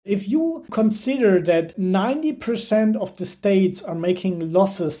If you consider that 90% of the states are making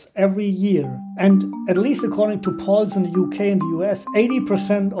losses every year, and at least according to polls in the UK and the US,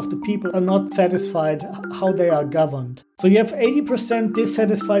 80% of the people are not satisfied how they are governed. So you have 80%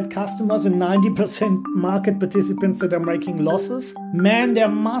 dissatisfied customers and 90% market participants that are making losses. Man, there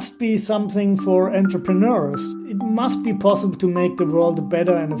must be something for entrepreneurs. It must be possible to make the world a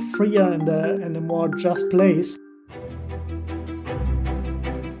better and a freer and a more just place.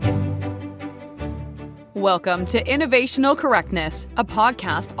 Welcome to Innovational Correctness, a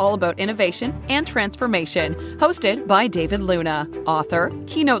podcast all about innovation and transformation, hosted by David Luna, author,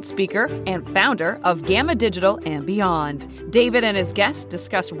 keynote speaker, and founder of Gamma Digital and Beyond. David and his guests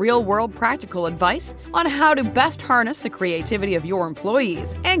discuss real-world practical advice on how to best harness the creativity of your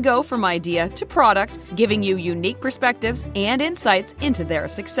employees and go from idea to product, giving you unique perspectives and insights into their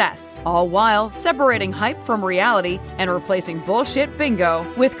success, all while separating hype from reality and replacing bullshit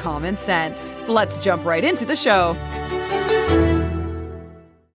bingo with common sense. Let's jump right into the show.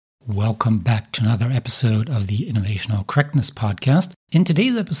 Welcome back to another episode of the Innovational Correctness Podcast. In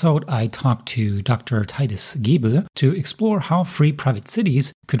today's episode, I talked to Dr. Titus Gebel to explore how free private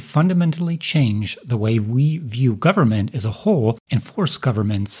cities could fundamentally change the way we view government as a whole and force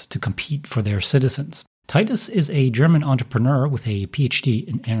governments to compete for their citizens. Titus is a German entrepreneur with a PhD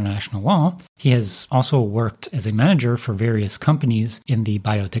in international law. He has also worked as a manager for various companies in the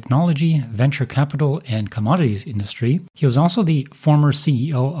biotechnology, venture capital, and commodities industry. He was also the former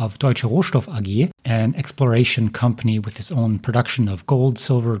CEO of Deutsche Rohstoff AG, an exploration company with its own production of gold,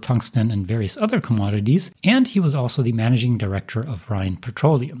 silver, tungsten, and various other commodities. And he was also the managing director of Rhine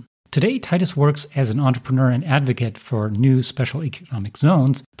Petroleum. Today, Titus works as an entrepreneur and advocate for new special economic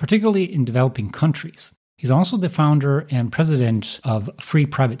zones, particularly in developing countries. He's also the founder and president of Free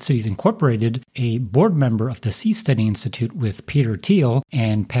Private Cities Incorporated, a board member of the Seasteading Institute with Peter Thiel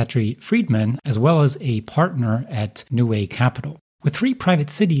and Patry Friedman, as well as a partner at New Way Capital. With Free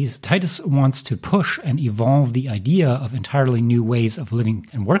Private Cities, Titus wants to push and evolve the idea of entirely new ways of living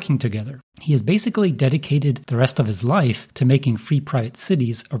and working together. He has basically dedicated the rest of his life to making free private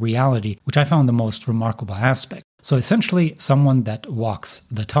cities a reality, which I found the most remarkable aspect. So essentially, someone that walks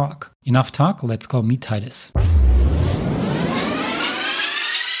the talk. Enough talk, let's go meet Titus.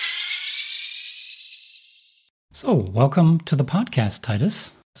 So, welcome to the podcast, Titus.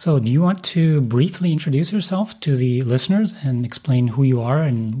 So, do you want to briefly introduce yourself to the listeners and explain who you are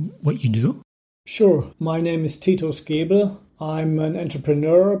and what you do? Sure. My name is Titus Gebel. I'm an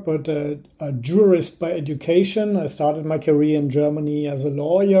entrepreneur, but a jurist by education. I started my career in Germany as a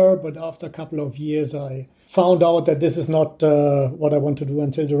lawyer, but after a couple of years, I found out that this is not what I want to do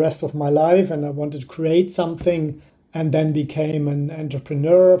until the rest of my life, and I wanted to create something, and then became an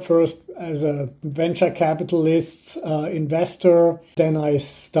entrepreneur, first as a venture capitalist, investor. Then I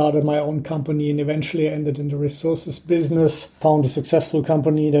started my own company and eventually ended in the resources business, found a successful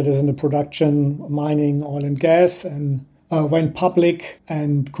company that is in the production, mining, oil and gas, and went public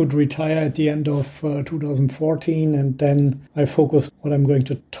and could retire at the end of 2014. And then I focused what I'm going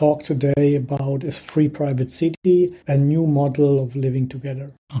to talk today about is Free Private City, a new model of living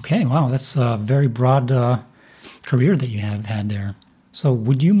together. Okay, wow, that's a very broad career that you have had there. So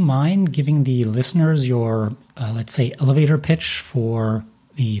would you mind giving the listeners your, let's say, elevator pitch for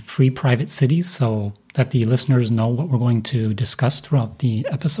the Free Private Cities so that the listeners know what we're going to discuss throughout the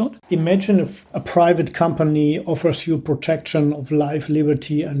episode? Imagine if a private company offers you protection of life,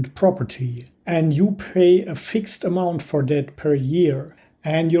 liberty, and property, and you pay a fixed amount for that per year.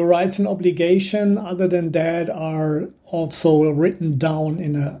 And your rights and obligation, other than that, are also written down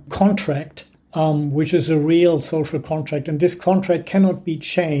in a contract, which is a real social contract. And this contract cannot be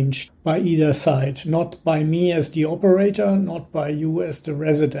changed by either side, not by me as the operator, not by you as the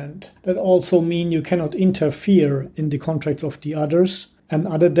resident. That also means you cannot interfere in the contracts of the others. And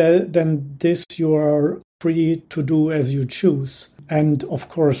other than this, you are free to do as you choose. And of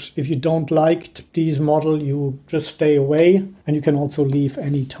course, if you don't like this model, you just stay away, and you can also leave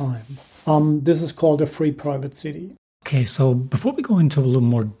any time. This is called a free private city. Okay, so before we go into a little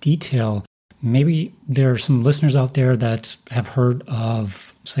more detail, maybe there are some listeners out there that have heard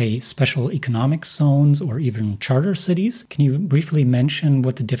of, say, special economic zones or even charter cities. Can you briefly mention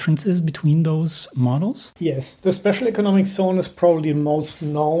what the difference is between those models? Yes, the special economic zone is probably the most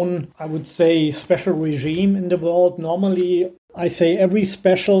known, I would say, special regime in the world. Normally, I say every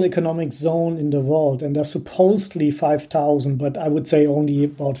special economic zone in the world, and there's supposedly 5,000, but I would say only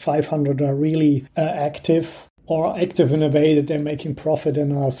about 500 are really active, or active in a way that they're making profit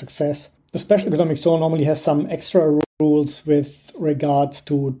and are a success. The special economic zone normally has some extra rules with regards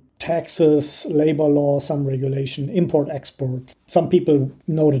to taxes, labor law, some regulation, import-export. Some people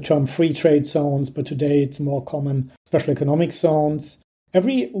know the term free trade zones, but today it's more common special economic zones.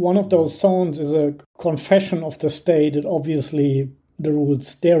 Every one of those zones is a confession of the state that obviously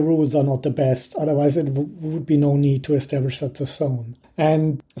their rules are not the best. Otherwise, it would be no need to establish such a zone.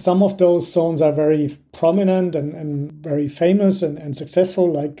 And some of those zones are very prominent and very famous and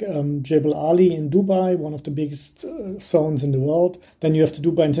successful, like Jebel Ali in Dubai, one of the biggest zones in the world. Then you have the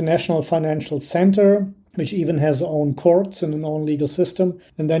Dubai International Financial Center, which even has its own courts and an own legal system.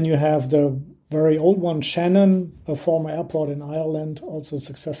 And then you have the very old one, Shannon, a former airport in Ireland, also a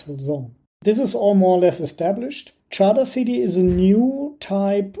successful zone. This is all more or less established. Charter City is a new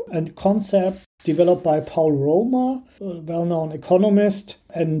type and concept developed by Paul Romer, a well-known economist,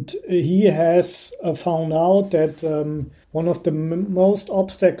 and he has found out that one of the most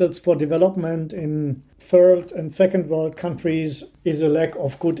obstacles for development in third and second world countries is a lack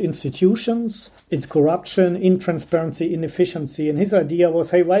of good institutions. It's corruption, intransparency, inefficiency. And his idea was,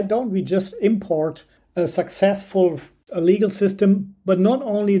 hey, why don't we just import a successful legal system, but not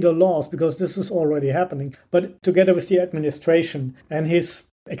only the laws, because this is already happening, but together with the administration. And his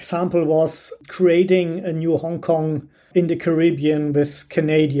example was creating a new Hong Kong in the Caribbean with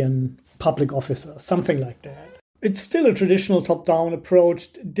Canadian public officers, something like that. It's still a traditional top-down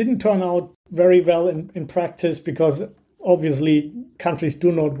approach. It didn't turn out very well in practice because obviously countries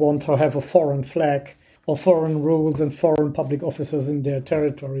do not want to have a foreign flag or foreign rules and foreign public officers in their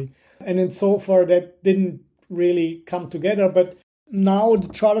territory. And in so far that didn't really come together. But now the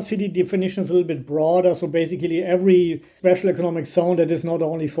Charter City definition is a little bit broader. So basically every special economic zone that is not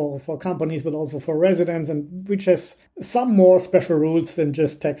only for companies, but also for residents, and which has some more special rules than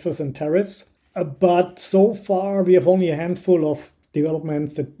just taxes and tariffs. But so far we have only a handful of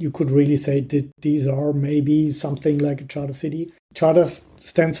developments that you could really say that these are maybe something like a Charter City. Charter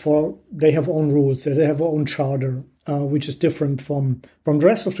stands for they have own rules, they have own charter. Which is different from the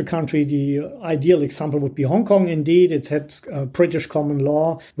rest of the country. The ideal example would be Hong Kong. Indeed, it's had British common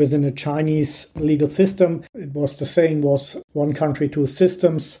law within a Chinese legal system. It was the saying was one country, two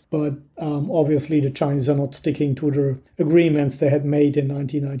systems. But obviously, the Chinese are not sticking to the agreements they had made in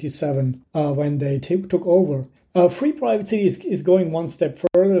 1997 when they took over. Free Private City is going one step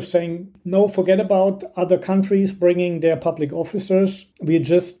further, saying, no, forget about other countries bringing their public officers. We're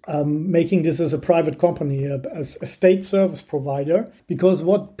just making this as a private company, as a state service provider, because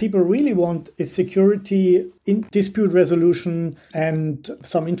what people really want is security, dispute resolution, and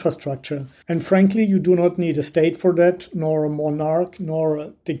some infrastructure. And frankly, you do not need a state for that, nor a monarch, nor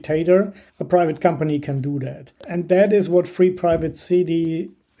a dictator. A private company can do that. And that is what Free Private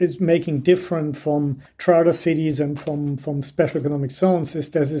City is making different from charter cities and from special economic zones is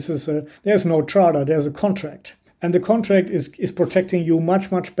there's no charter, there's a contract. And the contract is protecting you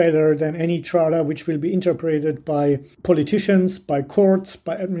much, much better than any charter which will be interpreted by politicians, by courts,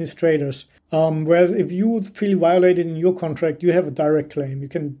 by administrators. Whereas if you feel violated in your contract, you have a direct claim. You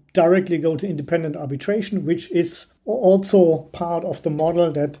can directly go to independent arbitration, which is also part of the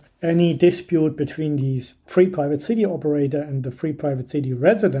model that any dispute between the Free Private City operator and the Free Private City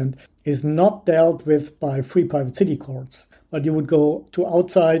resident is not dealt with by Free Private City courts, but you would go to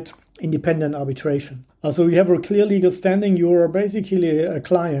outside independent arbitration. So you have a clear legal standing. You are basically a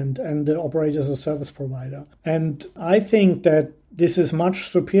client and the operator is a service provider. And I think that this is much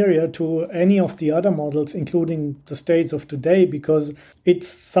superior to any of the other models, including the states of today, because it's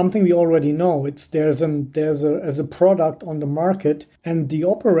something we already know. There's a product on the market, and the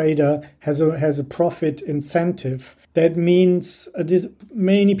operator has a profit incentive. That means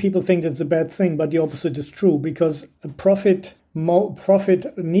many people think that's a bad thing, but the opposite is true, because need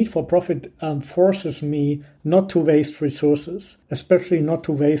for profit forces me not to waste resources, especially not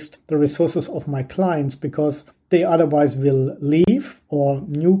to waste the resources of my clients, because they otherwise will leave, or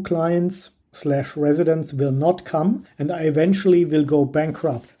new clients / residents will not come, and I eventually will go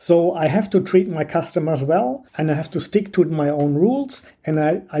bankrupt. So I have to treat my customers well, and I have to stick to my own rules, and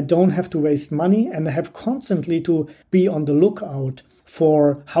I don't have to waste money, and I have constantly to be on the lookout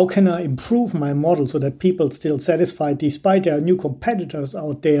for how can I improve my model so that people still satisfied despite there are new competitors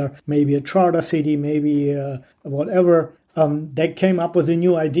out there, maybe a charter city, maybe whatever. They came up with a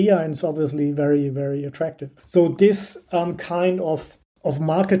new idea, and it's obviously very, very attractive. So this kind of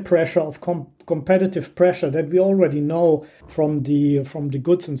market pressure, of competitive pressure that we already know from the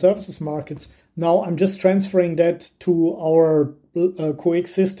goods and services markets, now I'm just transferring that to our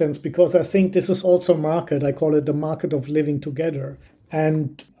coexistence, because I think this is also a market. I call it the market of living together.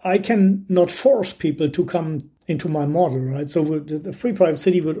 And I can not force people to come into my model, right? So the free private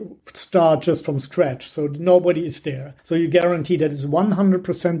city would start just from scratch. So nobody is there. So you guarantee that it's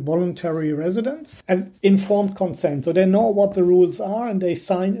 100% voluntary residence and informed consent. So they know what the rules are and they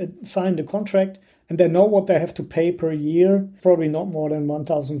sign the contract and they know what they have to pay per year, probably not more than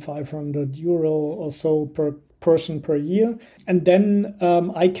 1,500 euro or so per person per year. And then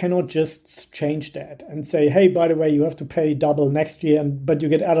I cannot just change that and say, hey, by the way, you have to pay double next year, but you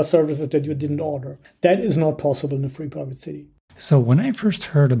get other services that you didn't order. That is not possible in a free private city. So when I first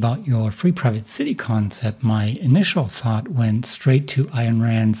heard about your free private city concept, my initial thought went straight to Ayn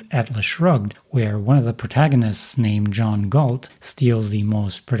Rand's Atlas Shrugged, where one of the protagonists named John Galt steals the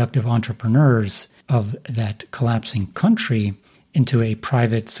most productive entrepreneurs of that collapsing country into a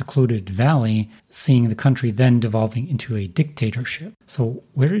private, secluded valley, seeing the country then devolving into a dictatorship. So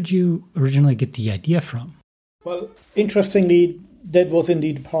where did you originally get the idea from? Well, interestingly, that was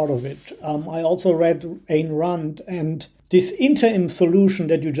indeed part of it. I also read Ayn Rand, and this interim solution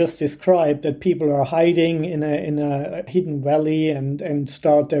that you just described, that people are hiding in a hidden valley and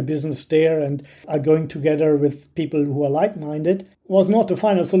start their business there and are going together with people who are like-minded, was not the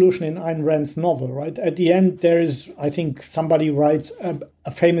final solution in Ayn Rand's novel, right? At the end, there is, I think, somebody writes,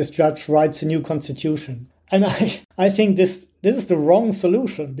 a famous judge writes a new constitution. And I think this is the wrong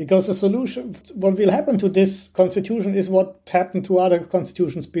solution, because the solution, what will happen to this constitution is what happened to other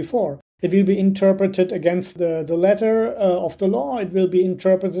constitutions before. It will be interpreted against the letter of the law. It will be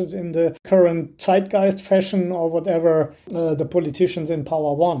interpreted in the current zeitgeist fashion or whatever the politicians in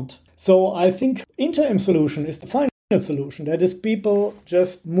power want. So I think interim solution is the final solution. That is, people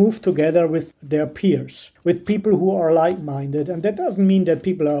just move together with their peers, with people who are like-minded. And that doesn't mean that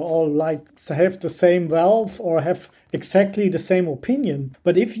people are all have the same wealth or have exactly the same opinion.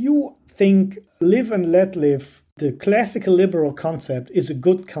 But if you think live and let live, the classical liberal concept is a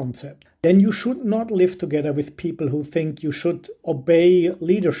good concept, then you should not live together with people who think you should obey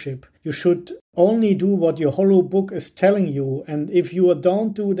leadership. You should only do what your hollow book is telling you. And if you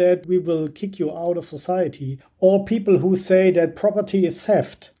don't do that, we will kick you out of society. Or people who say that property is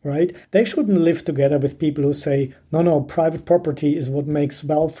theft, right? They shouldn't live together with people who say, no, private property is what makes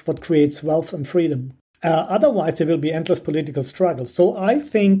wealth, what creates wealth and freedom. Otherwise, there will be endless political struggles. So I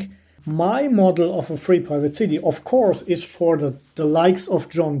think my model of a free private city, of course, is for the likes of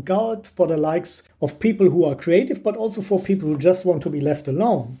John Galt, for the likes of people who are creative, but also for people who just want to be left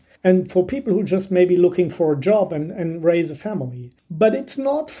alone. And for people who just may be looking for a job and raise a family. But it's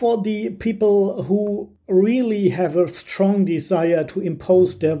not for the people who really have a strong desire to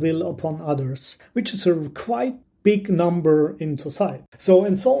impose their will upon others, which is a quite big number in society. So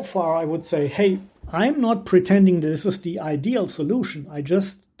insofar, I would say, hey, I'm not pretending this is the ideal solution. I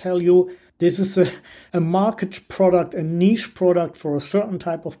just tell you this is a market product, a niche product for a certain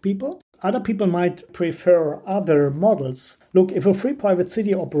type of people. Other people might prefer other models. Look, if a free private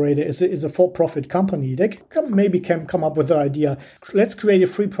city operator is a for-profit company, they can come up with the idea, let's create a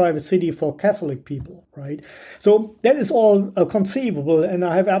free private city for Catholic people, right? So that is all conceivable, and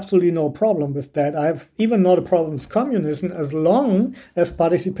I have absolutely no problem with that. I have even not a problem with communism as long as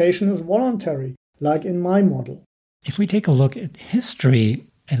participation is voluntary, like in my model. If we take a look at history,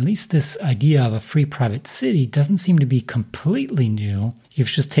 at least this idea of a free private city doesn't seem to be completely new. You've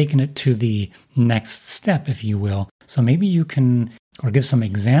just taken it to the next step, if you will. So maybe you can give some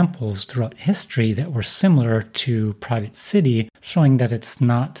examples throughout history that were similar to private city, showing that it's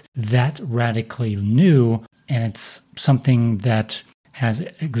not that radically new and it's something that has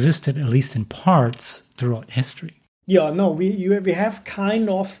existed, at least in parts, throughout history. Yeah, no, we have kind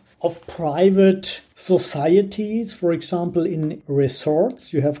of private societies. For example, in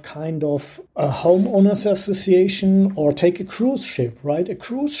resorts, you have kind of a homeowners association, or take a cruise ship, right? A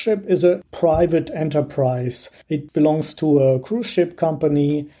cruise ship is a private enterprise. It belongs to a cruise ship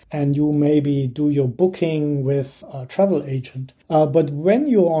company, and you maybe do your booking with a travel agent. But when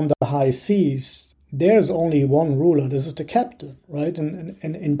you're on the high seas, there's only one ruler. This is the captain, right? And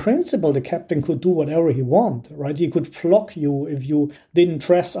in principle, the captain could do whatever he wants, right? He could flog you if you didn't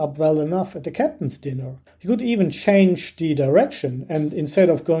dress up well enough at the captain's dinner. He could even change the direction, and instead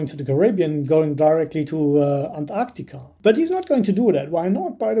of going to the Caribbean, going directly to Antarctica. But he's not going to do that. Why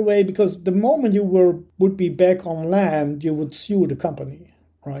not, by the way? Because the moment you would be back on land, you would sue the company,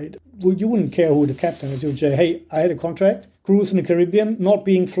 right? You wouldn't care who the captain is. You would say, hey, I had a contract. Cruise in the Caribbean, not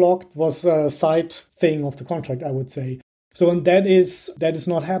being flogged was a side thing of the contract, I would say. So, and that is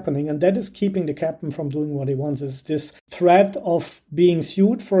not happening. And that is keeping the captain from doing what he wants, is this threat of being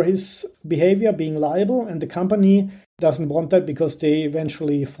sued for his behavior, being liable. And the company doesn't want that because they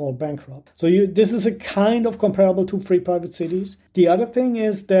eventually fall bankrupt. So this is a kind of comparable to free private cities. The other thing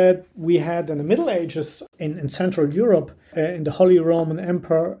is that we had in the Middle Ages in Central Europe, in the Holy Roman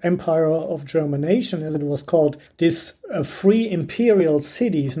Empire of Germanation, as it was called, this free imperial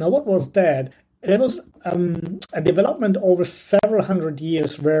cities. Now, what was that? It was a development over several hundred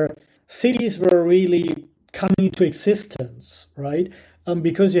years where cities were really coming into existence, right?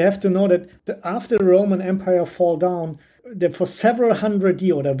 Because you have to know that after the Roman Empire fall down, that for several hundred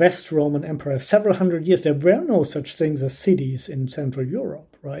years, or the West Roman Empire, several hundred years, there were no such things as cities in Central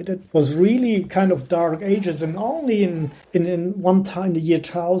Europe, right? It was really kind of dark ages, and only in one time, the year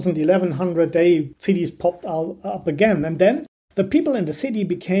 1100, cities popped up again. And then the people in the city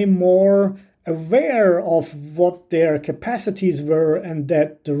became more aware of what their capacities were, and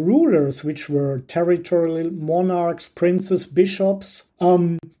that the rulers, which were territorial monarchs, princes, bishops,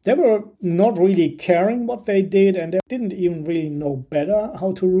 they were not really caring what they did, and they didn't even really know better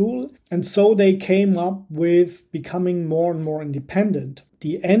how to rule. And so they came up with becoming more and more independent.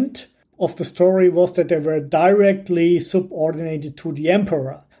 The end of the story was that they were directly subordinated to the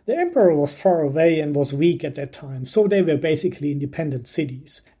emperor. The emperor was far away and was weak at that time, so they were basically independent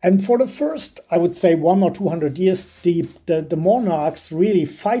cities. And for the first, I would say, 100 or 200 years, the monarchs really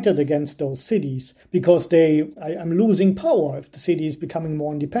fought against those cities because I'm losing power if the city is becoming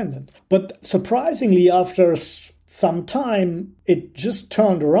more independent. But surprisingly, after some time, it just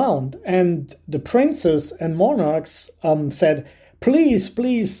turned around, and the princes and monarchs said,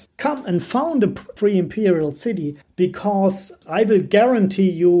 Please come and found a free imperial city, because I will guarantee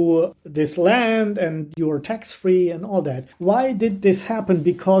you this land and you're tax-free and all that. Why did this happen?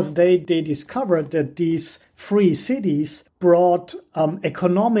 Because they discovered that these free cities brought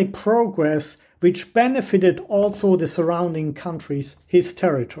economic progress, which benefited also the surrounding countries, his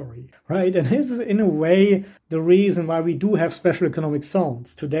territory, right? And this is, in a way, the reason why we do have special economic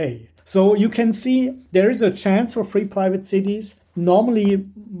zones today. So you can see there is a chance for free private cities. Normally,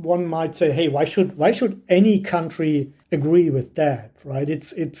 one might say, hey, why should any country agree with that, right?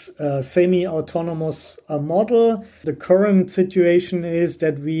 It's a semi-autonomous model. The current situation is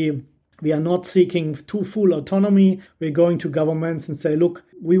that we are not seeking full autonomy. We're going to governments and say, look,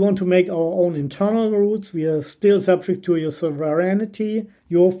 we want to make our own internal rules. We are still subject to your sovereignty,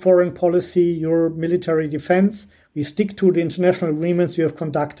 your foreign policy, your military defense. We stick to the international agreements you have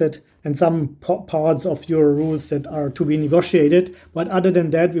conducted and some parts of your rules that are to be negotiated. But other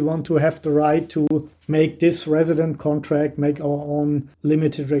than that, we want to have the right to make this resident contract, make our own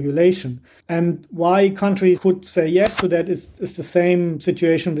limited regulation. And why countries could say yes to that is the same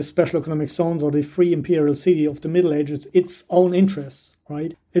situation with special economic zones or the free imperial city of the Middle Ages. Its own interests,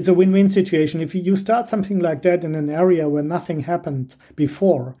 right? It's a win-win situation. If you start something like that in an area where nothing happened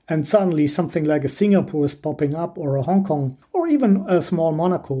before, and suddenly something like a Singapore is popping up, or a Hong Kong, or even a small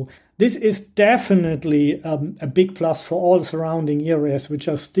Monaco, this is definitely a big plus for all the surrounding areas, which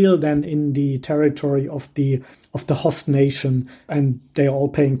are still then in the territory of the host nation, and they're all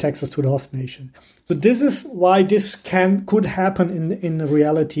paying taxes to the host nation. So this is why this could happen in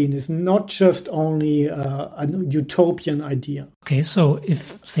reality, and it's not just only a utopian idea. Okay, so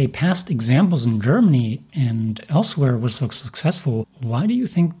if, say, past examples in Germany and elsewhere were so successful, why do you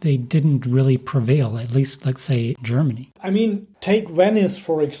think they didn't really prevail, at least, let's say, Germany? I mean, take Venice,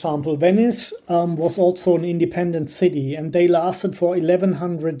 for example. Venice was also an independent city, and they lasted for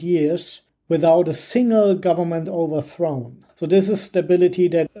 1100 years without a single government overthrown. So this is stability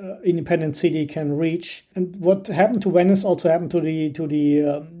that independent city can reach. And what happened to Venice also happened to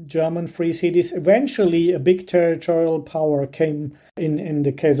the German free cities. Eventually, a big territorial power came. In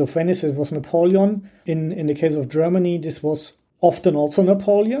the case of Venice, it was Napoleon. In the case of Germany, this was often also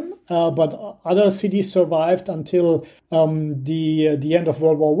Napoleon. But other cities survived until the end of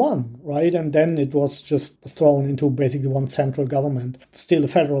World War I, right? And then it was just thrown into basically one central government. Still a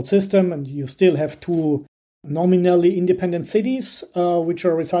federal system, and you still have two nominally independent cities, which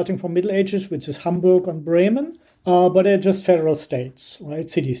are resulting from Middle Ages, which is Hamburg and Bremen, but they're just federal states, right?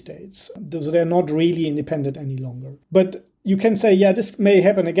 City-states. So they're not really independent any longer. But you can say, yeah, this may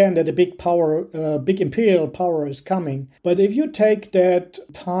happen again, that a big imperial power is coming. But if you take that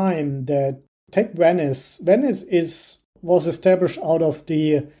time, take Venice is was established out of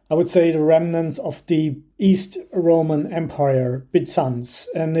the remnants of the East Roman Empire, Byzance,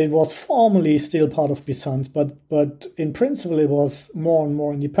 and it was formerly still part of Byzance, but in principle it was more and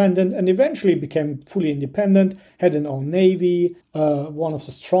more independent, and eventually became fully independent, had an own navy, one of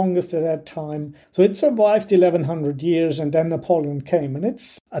the strongest at that time. So it survived 1100 years, and then Napoleon came, and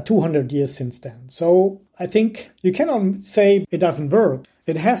it's 200 years since then. So I think you cannot say it doesn't work.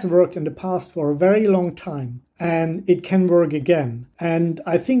 It has worked in the past for a very long time, and it can work again. And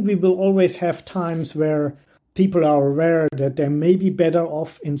I think we will always have times where people are aware that they may be better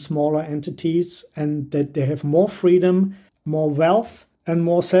off in smaller entities and that they have more freedom, more wealth, and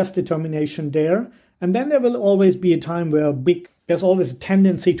more self-determination there. And then there will always be a time where there's always a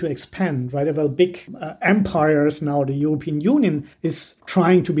tendency to expand, right? Well, big empires now, the European Union is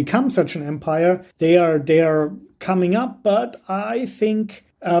trying to become such an empire. They are coming up, but I think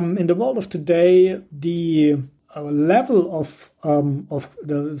in the world of today, the level of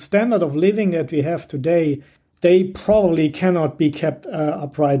the standard of living that we have today, they probably cannot be kept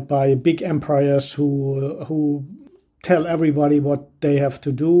upright by big empires who tell everybody what they have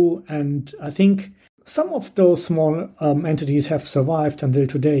to do. And I think some of those small entities have survived until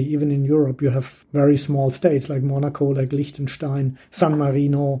today. Even in Europe, you have very small states like Monaco, like Liechtenstein, San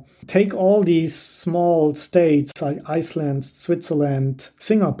Marino. Take all these small states like Iceland, Switzerland,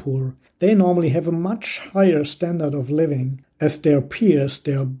 Singapore. They normally have a much higher standard of living as their peers,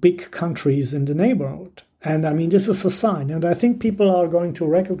 their big countries in the neighborhood. And I mean, this is a sign. And I think people are going to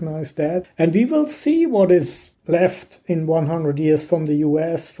recognize that. And we will see what is left in 100 years from the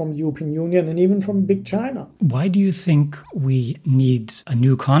US, from the European Union, and even from big China. Why do you think we need a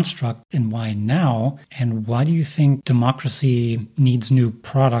new construct, and why now? And why do you think democracy needs new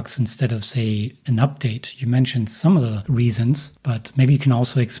products instead of, say, an update? You mentioned some of the reasons, but maybe you can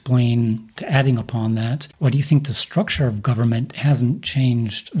also explain, to adding upon that, why do you think the structure of government hasn't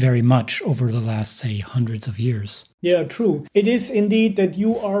changed very much over the last, say, hundreds of years? Yeah, true. It is indeed that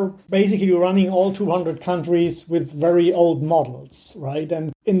you are basically running all 200 countries with very old models, right?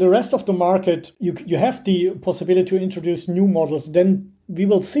 And in the rest of the market, you have the possibility to introduce new models. Then we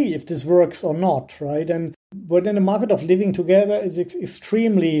will see if this works or not, right? But in the market of living together, it's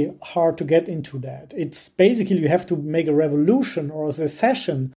extremely hard to get into that. It's basically you have to make a revolution or a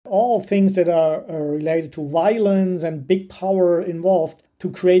secession, all things that are related to violence and big power involved, to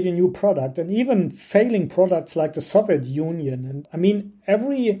create a new product, and even failing products like the Soviet Union. And I mean,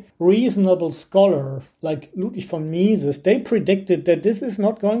 every reasonable scholar like Ludwig von Mises, they predicted that this is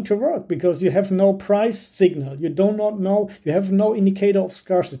not going to work because you have no price signal. You do not know, you have no indicator of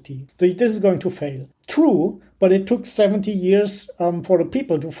scarcity. So this is going to fail. True, but it took 70 years for the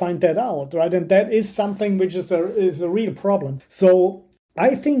people to find that out, right? And that is something which is a real problem. So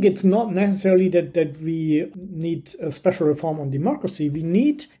I think it's not necessarily that we need a special reform on democracy. We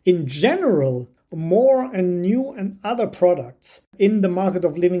need, in general, more and new and other products in the market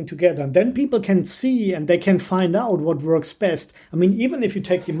of living together. And then people can see and they can find out what works best. I mean, even if you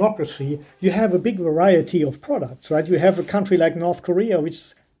take democracy, you have a big variety of products, right? You have a country like North Korea,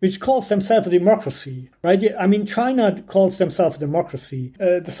 which calls themselves a democracy, right? I mean, China calls themselves a democracy.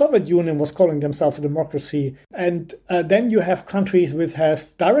 The Soviet Union was calling themselves a democracy. And then you have countries which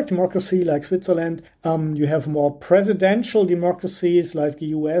have direct democracy like Switzerland. You have more presidential democracies like the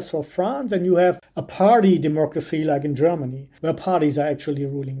US or France. And you have a party democracy like in Germany, where parties are actually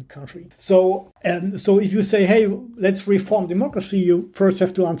ruling the country. So if you say, hey, let's reform democracy, you first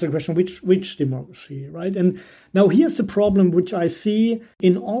have to answer the question, which democracy, right? And now here's the problem which I see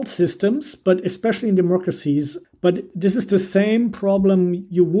in all systems, but especially in democracies. But this is the same problem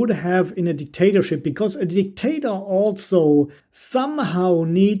you would have in a dictatorship, because a dictator also somehow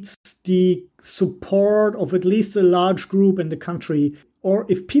needs the support of at least a large group in the country. Or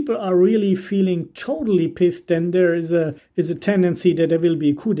if people are really feeling totally pissed, then there is a tendency that there will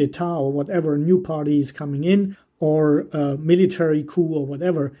be a coup d'etat or whatever, a new party is coming in, or a military coup or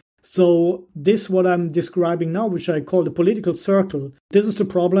whatever. So this, what I'm describing now, which I call the political circle, this is the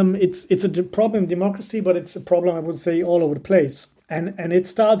problem. It's a problem in democracy, but it's a problem, I would say, all over the place. And it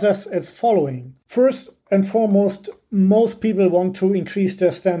starts as following. First and foremost, most people want to increase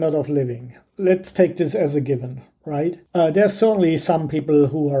their standard of living. Let's take this as a given, right? There's certainly some people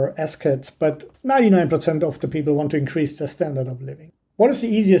who are ascets, but 99% of the people want to increase their standard of living. What is the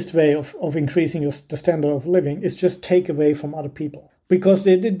easiest way of increasing the standard of living? Is just take away from other people. Because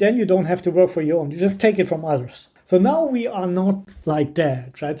then you don't have to work for your own. You just take it from others. So now we are not like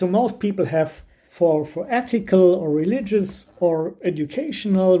that, right? So most people have, for ethical or religious or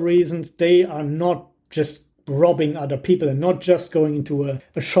educational reasons, they are not just robbing other people and not just going into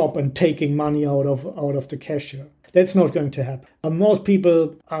a shop and taking money out of the cashier. That's not going to happen. Most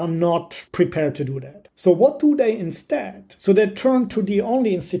people are not prepared to do that. So what do they instead? So they turn to the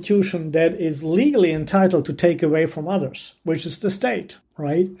only institution that is legally entitled to take away from others, which is the state,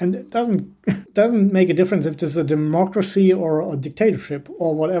 right? And it doesn't make a difference if this is a democracy or a dictatorship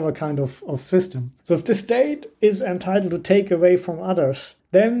or whatever kind of system. So if the state is entitled to take away from others,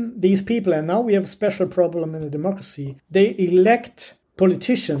 then these people, and now we have a special problem in a democracy, they elect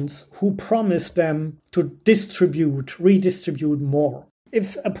politicians who promise them to redistribute more.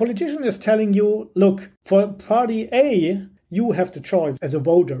 If a politician is telling you, look, for party A, you have the choice as a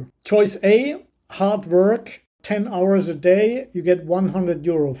voter. Choice A, hard work, 10 hours a day, you get 100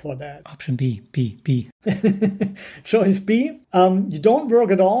 euro for that. Option B. Choice B, you don't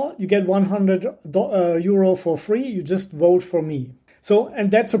work at all, you get 100 euro for free, you just vote for me. So, and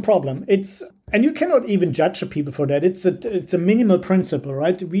that's a problem. And you cannot even judge the people for that. It's a minimal principle,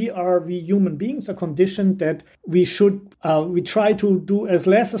 right? We human beings are conditioned that we try to do as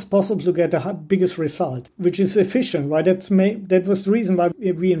less as possible to get the biggest result, which is efficient, right? That was the reason why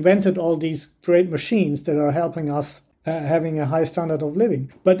we invented all these great machines that are helping us having a high standard of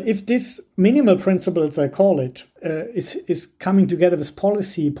living. But if this minimal principle, as I call it, is coming together with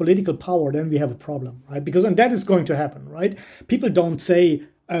political power, then we have a problem, right? And that is going to happen, right? People don't say,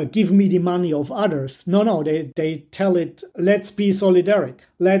 give me the money of others. No, they tell it, let's be solidaric.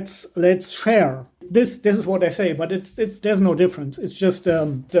 Let's share. This is what they say, but there's no difference. It's just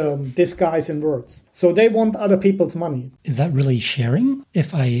the disguise in words. So they want other people's money. Is that really sharing?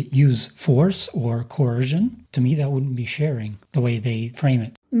 If I use force or coercion, to me that wouldn't be sharing the way they frame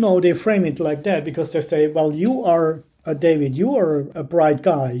it. No, they frame it like that because they say, well, you are David, you are a bright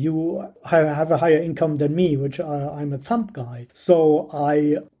guy. You have a higher income than me, which I'm a thumb guy. So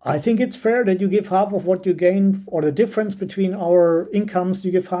I think it's fair that you give half of what you gain, or the difference between our incomes,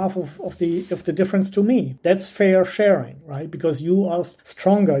 you give half of the difference to me. That's fair sharing, right? Because you are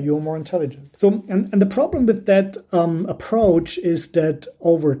stronger, you're more intelligent. So, and the problem with that approach is that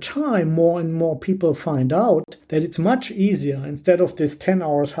over time, more and more people find out that it's much easier, instead of this 10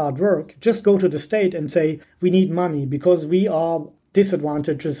 hours hard work, just go to the state and say, we need money because we are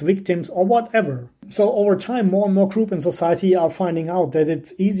disadvantages, victims, or whatever. So over time, more and more groups in society are finding out that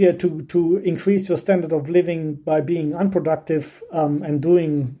it's easier to increase your standard of living by being unproductive and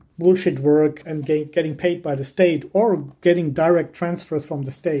doing bullshit work and getting paid by the state or getting direct transfers from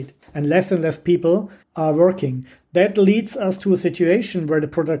the state. And less people are working. That leads us to a situation where the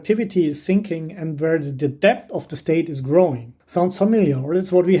productivity is sinking and where the debt of the state is growing. Sounds familiar, or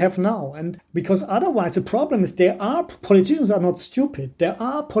it's what we have now. And because otherwise the problem is politicians are not stupid. There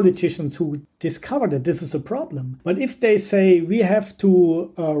are politicians who discover that this is a problem. But if they say we have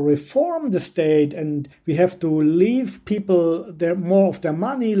to reform the state and we have to leave people more of their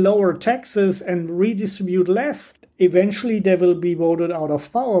money, lower taxes and redistribute less, eventually they will be voted out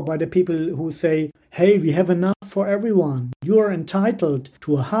of power by the people who say, hey, we have enough for everyone. You are entitled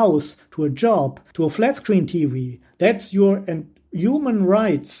to a house, to a job, to a flat screen TV. That's your human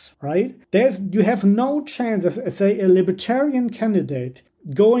rights, right? You have no chance as a libertarian candidate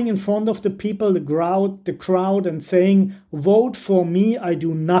going in front of the people, the crowd and saying, vote for me, I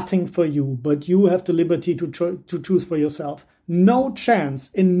do nothing for you, but you have the liberty to choose for yourself. No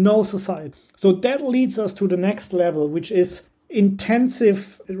chance in no society. So that leads us to the next level, which is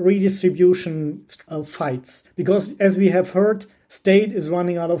intensive redistribution fights. Because as we have heard, state is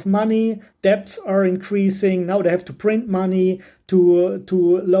running out of money, debts are increasing, now they have to print money to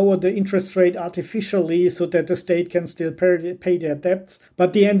lower the interest rate artificially so that the state can still pay their debts.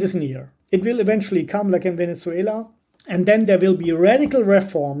 But the end is near. It will eventually come, like in Venezuela, and then there will be radical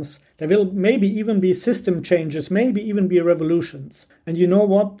reforms. There will maybe even be system changes, maybe even be revolutions. And you know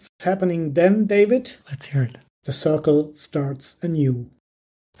what's happening then, David? Let's hear it. The circle starts anew.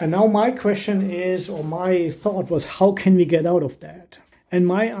 And now my question is, or my thought was, how can we get out of that? And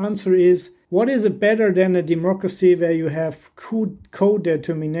my answer is, what is it better than a democracy where you have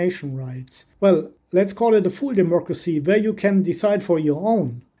co-determination rights? Well, let's call it a full democracy where you can decide for your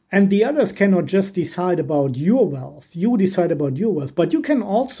own. And the others cannot just decide about your wealth. You decide about your wealth. But you can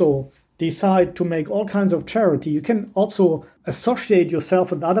also decide to make all kinds of charity. You can also associate yourself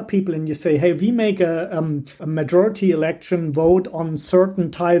with other people and you say, hey, we make a majority election vote on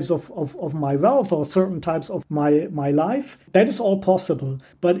certain types of my wealth or certain types of my life. That is all possible.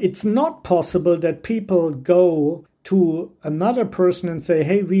 But it's not possible that people go to another person and say,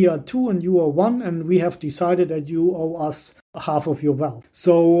 hey, we are two and you are one, and we have decided that you owe us half of your wealth.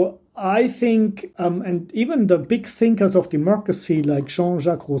 So I think, and even the big thinkers of democracy like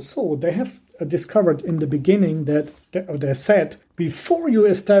Jean-Jacques Rousseau, they have discovered in the beginning that they said, before you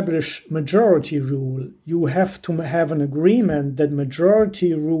establish majority rule, you have to have an agreement that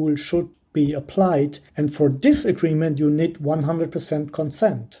majority rule should be applied. And for this agreement, you need 100%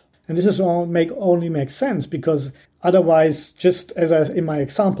 consent. And this is only makes sense because otherwise, just as in my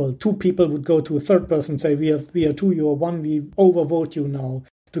example, two people would go to a third person and say, we are two, you are one, we overvote you now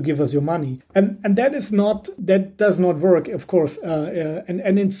to give us your money. And that does not work, of course.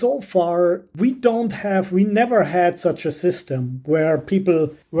 And in so far, we never had such a system where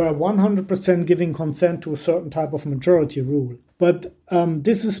people were 100% giving consent to a certain type of majority rule. But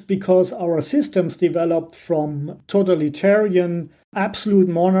this is because our systems developed from totalitarian absolute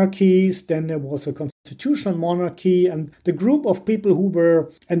monarchies, then there was a constitutional monarchy, and the group of people who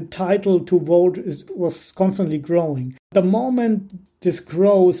were entitled to vote was constantly growing. The moment this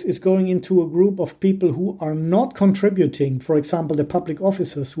grows is going into a group of people who are not contributing, for example, the public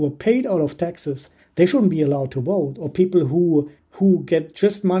officers who are paid out of taxes, they shouldn't be allowed to vote, or people who get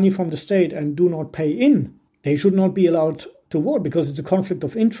just money from the state and do not pay in, they should not be allowed to vote because it's a conflict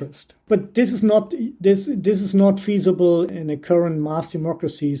of interest. But this is not feasible in a current mass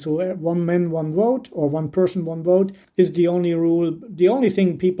democracy. So one man, one vote, or one person, one vote is the only rule. The only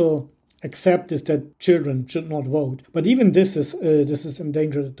thing people accept is that children should not vote. But even this is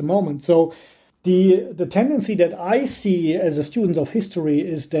endangered at the moment. So the tendency that I see as a student of history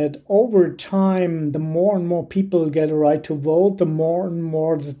is that over time, the more and more people get a right to vote, the more and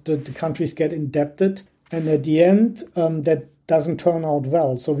more the countries get indebted. And at the end, that doesn't turn out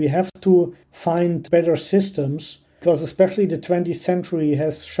well. So we have to find better systems, because especially the 20th century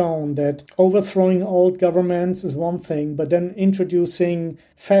has shown that overthrowing old governments is one thing, but then introducing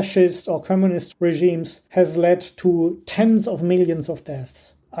fascist or communist regimes has led to tens of millions of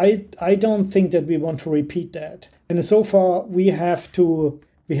deaths. I don't think that we want to repeat that. And so far, we have to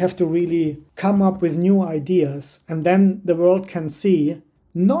really come up with new ideas, and then the world can see,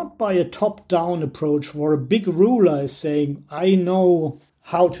 not by a top-down approach where a big ruler is saying, I know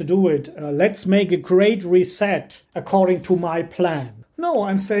how to do it. Let's make a great reset according to my plan. No,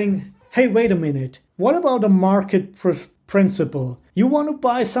 I'm saying, hey, wait a minute. What about a market principle? You want to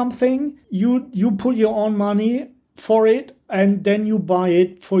buy something, you put your own money for it, and then you buy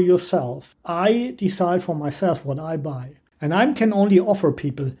it for yourself. I decide for myself what I buy. And I can only offer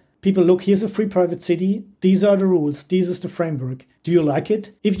people, look, here's a free private city. These are the rules. This is the framework. Do you like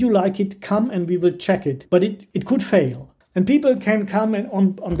it? If you like it, come and we will check it. But it could fail. And people can come and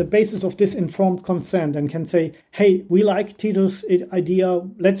on the basis of this informed consent and can say, hey, we like Tito's idea.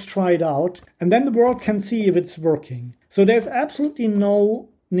 Let's try it out. And then the world can see if it's working. So there's absolutely no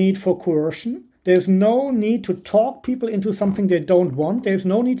need for coercion. There's no need to talk people into something they don't want. There's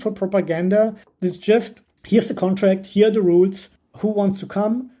no need for propaganda. It's just, here's the contract. Here are the rules. Who wants to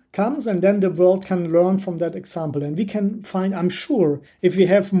comes, and then the world can learn from that example. And we can find, I'm sure, if we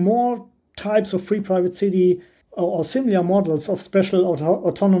have more types of free private city or similar models of special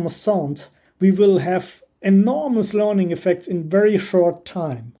autonomous zones, we will have enormous learning effects in very short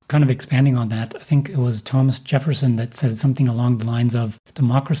time. Kind of expanding on that, I think it was Thomas Jefferson that said something along the lines of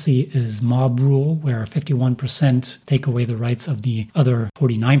democracy is mob rule, where 51% take away the rights of the other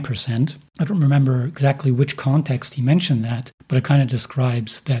 49%. I don't remember exactly which context he mentioned that, but it kind of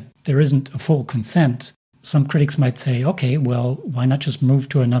describes that there isn't a full consent. Some critics might say, okay, well, why not just move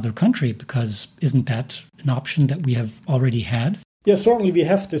to another country? Because isn't that an option that we have already had? Yeah, certainly we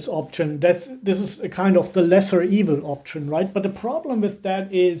have this option. This is a kind of the lesser evil option, right? But the problem with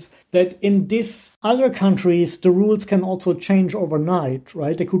that is that in these other countries, the rules can also change overnight,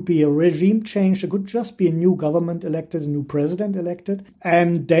 right? There could be a regime change. There could just be a new government elected, a new president elected.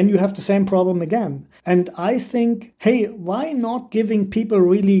 And then you have the same problem again. And I think, hey, why not giving people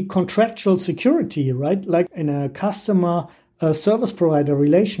really contractual security, right? Like in a customer service provider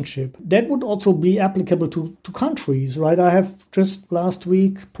relationship. That would also be applicable to countries, right? I have just last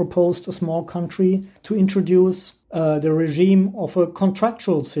week proposed a small country to introduce the regime of a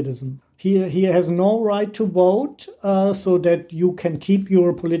contractual citizen. He has no right to vote so that you can keep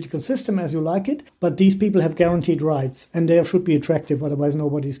your political system as you like it, but these people have guaranteed rights and they should be attractive, otherwise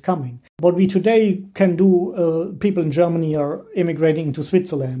nobody's coming. What we today can do, people in Germany are immigrating into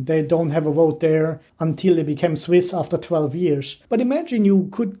Switzerland. They don't have a vote there until they became Swiss after 12 years. But imagine you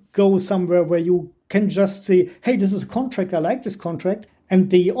could go somewhere where you can just say, hey, this is a contract, I like this contract. And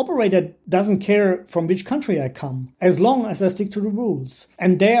the operator doesn't care from which country I come, as long as I stick to the rules.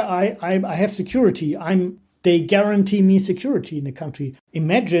 And there I have security. They guarantee me security in the country.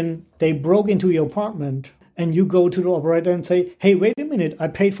 Imagine they broke into your apartment and you go to the operator and say, hey, wait a minute, I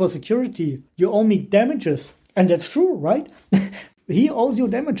paid for security. You owe me damages. And that's true, right? he owes you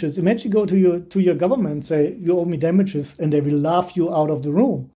damages. Imagine you go to your government, say, you owe me damages, and they will laugh you out of the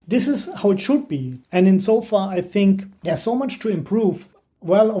room. This is how it should be. And insofar, I think there's so much to improve.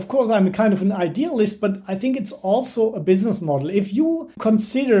 Well, of course, I'm kind of an idealist, but I think it's also a business model. If you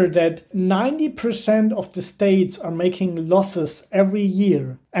consider that 90% of the states are making losses every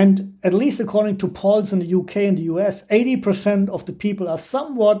year, and at least according to polls in the UK and the US, 80% of the people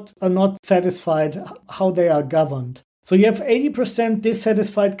are not satisfied how they are governed. So you have 80%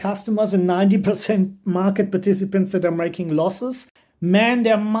 dissatisfied customers and 90% market participants that are making losses. Man,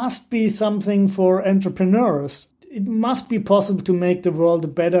 there must be something for entrepreneurs. It must be possible to make the world a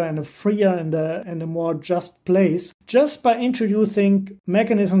better and a freer and a more just place just by introducing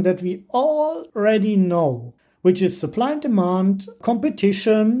mechanisms that we already know, which is supply and demand,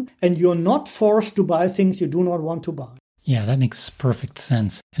 competition, and you're not forced to buy things you do not want to buy. Yeah, that makes perfect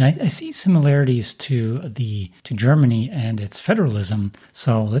sense. And I see similarities to Germany and its federalism.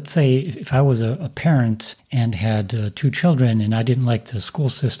 So let's say if I was a parent and had 2 children and I didn't like the school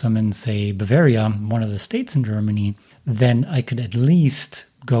system in, say, Bavaria, one of the states in Germany, then I could at least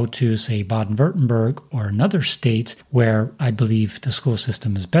go to, say, Baden-Württemberg or another state where I believe the school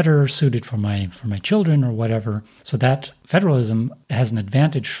system is better suited for my children or whatever. So that federalism has an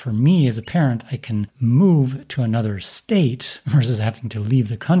advantage for me as a parent. I can move to another state versus having to leave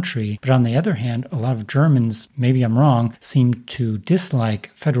the country. But on the other hand, a lot of Germans, maybe I'm wrong, seem to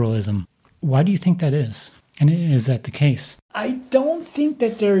dislike federalism. Why do you think that is? And is that the case? I don't think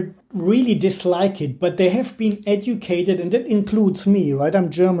that they really dislike it, but they have been educated, and that includes me, right?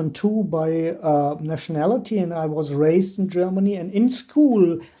 I'm German too by nationality, and I was raised in Germany. And in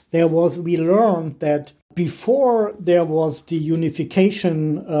school, we learned that before there was the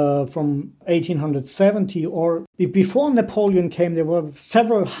unification from 1870, or before Napoleon came, there were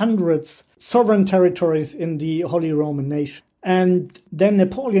several hundreds sovereign territories in the Holy Roman nation. And then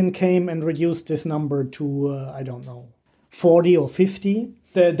Napoleon came and reduced this number to, 40 or 50.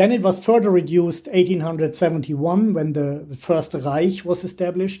 Then it was further reduced 1871 when the First Reich was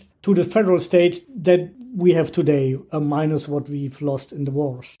established to the federal state that we have today, minus what we've lost in the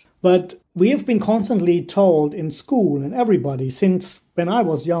wars. But we have been constantly told in school, and everybody since when I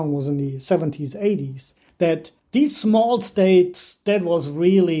was young, was in the 70s, 80s, that these small states, that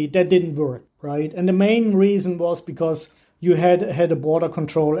didn't work, right? And the main reason was because you had a border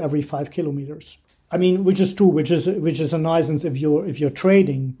control every 5 kilometers. I mean, which is true, which is a nuisance if you're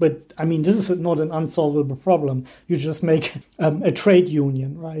trading. But I mean, this is not an unsolvable problem. You just make a trade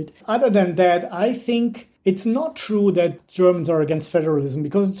union, right? Other than that, I think it's not true that Germans are against federalism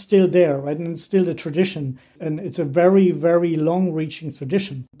because it's still there, right? And it's still the tradition. And it's a very, very long-reaching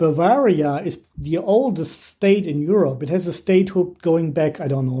tradition. Bavaria is the oldest state in Europe. It has a statehood going back,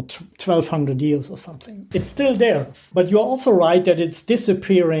 1,200 years or something. It's still there. But you're also right that it's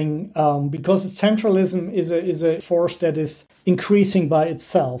disappearing because centralism is a force that is increasing by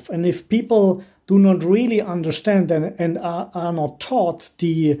itself. And if people do not really understand and are not taught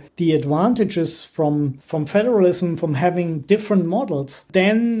the advantages from federalism, from having different models,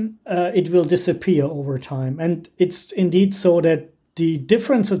 then it will disappear over time. And it's indeed so that the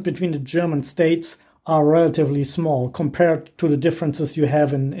differences between the German states are relatively small compared to the differences you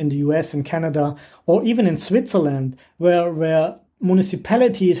have in the US and Canada, or even in Switzerland, where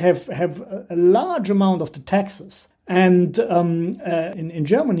municipalities have a large amount of the taxes. And in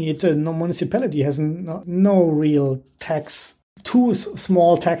Germany, no municipality has no real tax. 2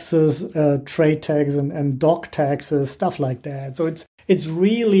 small taxes, trade tax and dog taxes, stuff like that. So it's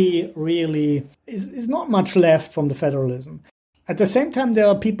really is not much left from the federalism. At the same time, there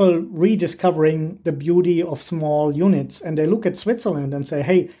are people rediscovering the beauty of small units, and they look at Switzerland and say,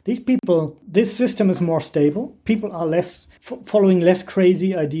 hey, this system is more stable. People are following less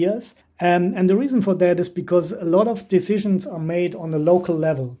crazy ideas. And the reason for that is because a lot of decisions are made on a local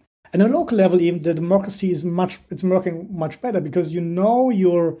level. And on a local level, even the democracy is working much better because you know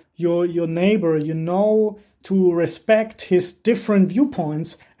your neighbor, you know to respect his different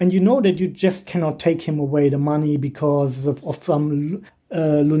viewpoints, and you know that you just cannot take him away the money because of some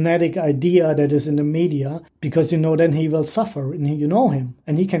lunatic idea that is in the media, because you know then he will suffer, and you know him,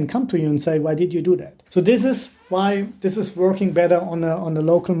 and he can come to you and say, why did you do that? So this is why this is working better on a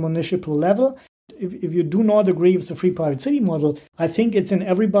local municipal level. If you do not agree with the free private city model, I think it's in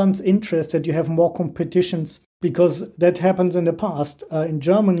everyone's interest that you have more competitions, because that happens in the past. In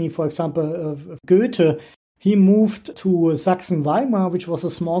Germany, for example, Goethe, he moved to Sachsen-Weimar, which was a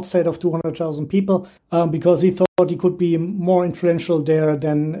small state of 200,000 people, because he thought he could be more influential there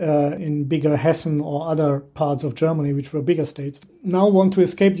than in bigger Hessen or other parts of Germany, which were bigger states. Now want to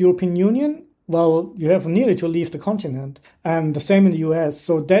escape the European Union, well, you have nearly to leave the continent. And the same in the US.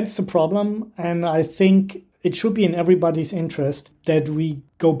 So that's the problem. And I think it should be in everybody's interest that we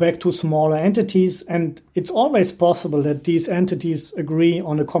go back to smaller entities. And it's always possible that these entities agree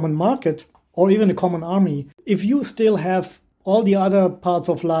on a common market or even a common army. If you still have all the other parts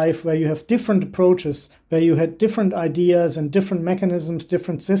of life where you have different approaches, where you had different ideas and different mechanisms,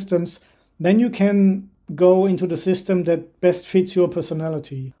 different systems, then you can go into the system that best fits your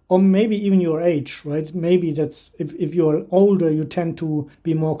personality or maybe even your age, right? Maybe that's if you're older, you tend to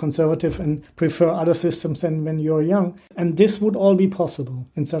be more conservative and prefer other systems than when you're young. And this would all be possible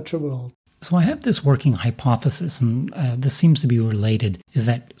in such a world. So I have this working hypothesis, and this seems to be related, is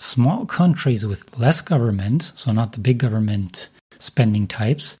that small countries with less government, so not the big government spending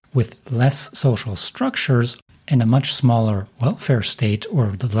types, with less social structures and a much smaller welfare state or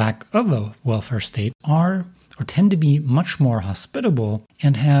the lack of a welfare state are or tend to be much more hospitable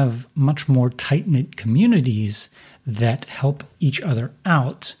and have much more tight-knit communities that help each other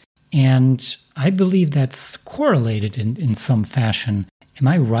out. And I believe that's correlated in some fashion. Am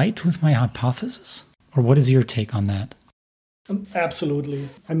I right with my hypothesis? Or what is your take on that? Absolutely.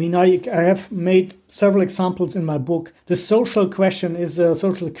 I mean, I have made several examples in my book. The social question is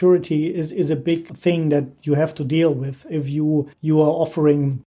social security is a big thing that you have to deal with if you are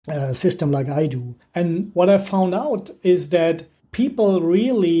offering a system like I do. And what I found out is that people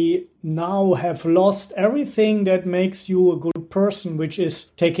really now have lost everything that makes you a good person, which is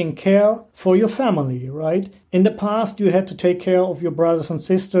taking care for your family, right? In the past, you had to take care of your brothers and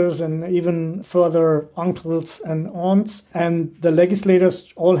sisters and even further uncles and aunts. And the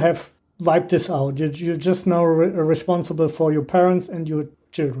legislators all have wiped this out. You're just now responsible for your parents and your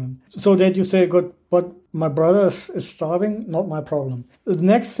children. So that you say, good, but my brother is starving, not my problem. The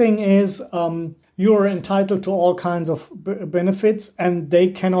next thing is you are entitled to all kinds of benefits, and they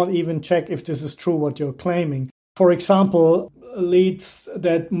cannot even check if this is true what you're claiming. For example, leads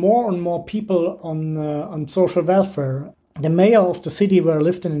that more and more people on social welfare. The mayor of the city where I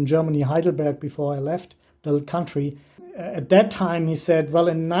lived in Germany, Heidelberg, before I left the country, at that time he said, well,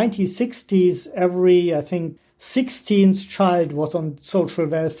 in the 1960s, every, I think, 16th child was on social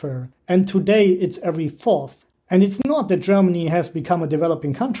welfare. And today it's every fourth. And it's not that Germany has become a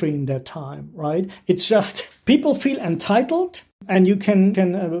developing country in that time, right? It's just people feel entitled. And you can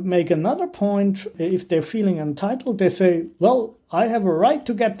make another point. If they're feeling entitled, they say, well, I have a right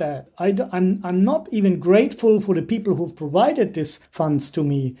to get that. I'm not even grateful for the people who've provided these funds to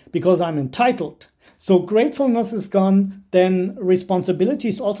me because I'm entitled. So gratefulness is gone, then responsibility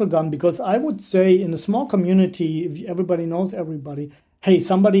is also gone, because I would say in a small community, if everybody knows everybody, hey,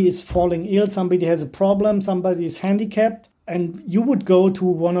 somebody is falling ill, somebody has a problem, somebody is handicapped, and you would go to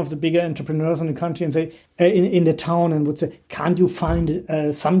one of the bigger entrepreneurs in the country and say, in the town, and would say, can't you find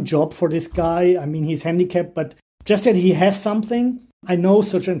some job for this guy? I mean, he's handicapped, but just that he has something. I know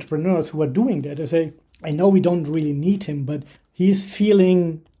such entrepreneurs who are doing that. They say, I know we don't really need him, but he's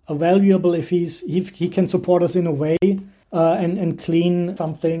feeling valuable if he can support us in a way and clean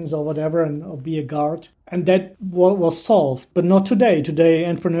some things or whatever or be a guard. And that was solved, but not today. Today,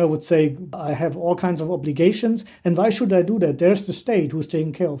 entrepreneur would say, I have all kinds of obligations, and why should I do that? There's the state who's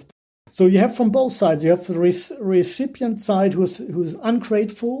taking care of that. So you have from both sides. You have the recipient side who's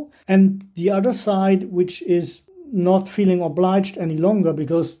ungrateful, and the other side which is not feeling obliged any longer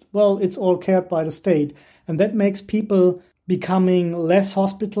because, well, it's all cared by the state. And that makes people becoming less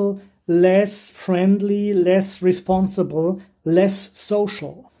hospitable, less friendly, less responsible, less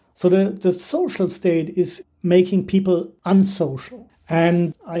social. So the social state is making people unsocial.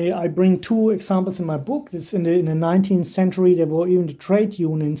 And I bring two examples in my book. This in the 19th century, there were even the trade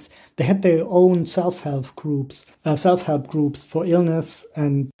unions. They had their own self-help groups for illness,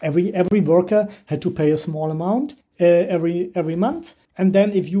 and every worker had to pay a small amount every month. And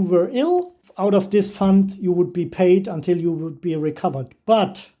then if you were ill, out of this fund, you would be paid until you would be recovered.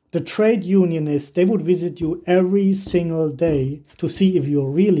 But the trade unionists, they would visit you every single day to see if you're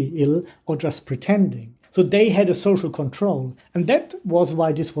really ill or just pretending. So they had a social control. And that was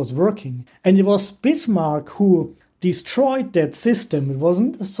why this was working. And it was Bismarck who destroyed that system. It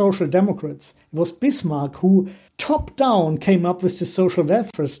wasn't the Social Democrats. It was Bismarck who top down came up with the social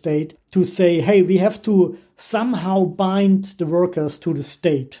welfare state to say, hey, we have to somehow bind the workers to the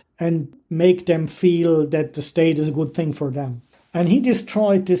state and make them feel that the state is a good thing for them. And he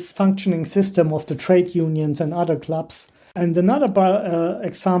destroyed this functioning system of the trade unions and other clubs. And another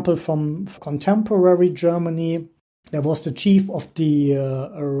example from contemporary Germany, there was the chief of the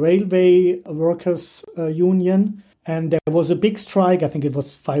railway workers union. And there was a big strike, I think it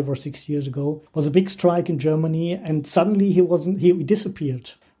was 5 or 6 years ago, was a big strike in Germany. And suddenly he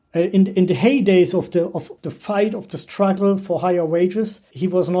disappeared. in the heydays of the fight, of the struggle for higher wages, he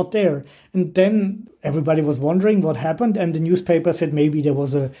was not there. And then everybody was wondering what happened, and the newspaper said maybe there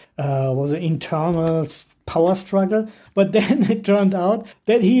was an internal power struggle. But then it turned out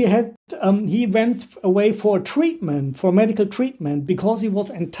that he went away for treatment, for medical treatment, because he was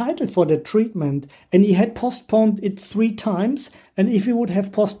entitled for that treatment, and he had postponed it 3 times. And if he would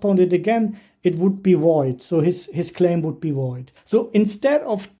have postponed it again, it would be void. So his claim would be void. So instead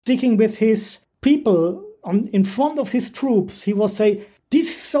of sticking with his people in front of his troops, he was saying,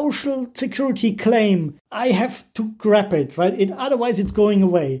 this social security claim, I have to grab it, right? Otherwise it's going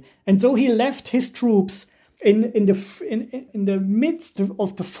away. And so he left his troops in the midst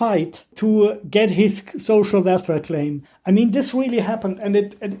of the fight to get his social welfare claim. I mean, this really happened, and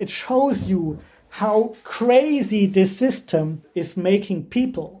it shows you how crazy this system is making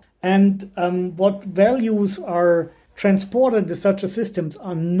people, and what values are transported with such a systems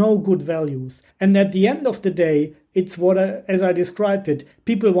are no good values. And at the end of the day, it's as I described it,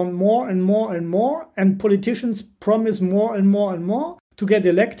 people want more and more and more, and politicians promise more and more and more to get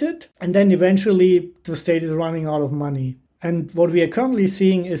elected, and then eventually the state is running out of money. And what we are currently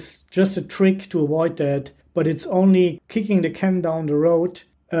seeing is just a trick to avoid that, but it's only kicking the can down the road.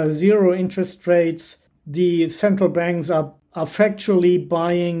 0 interest rates, the central banks are factually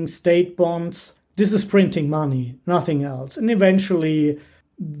buying state bonds. This is printing money, nothing else. And eventually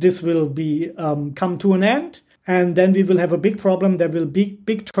this will be come to an end. And then we will have a big problem. There will be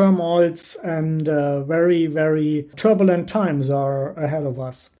big turmoils, and very, very turbulent times are ahead of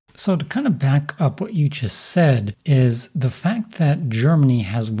us. So to kind of back up what you just said is the fact that Germany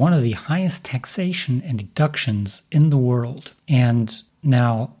has one of the highest taxation and deductions in the world. And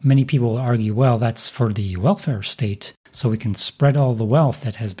now many people argue, well, that's for the welfare state, so we can spread all the wealth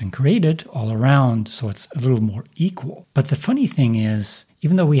that has been created all around, so it's a little more equal. But the funny thing is,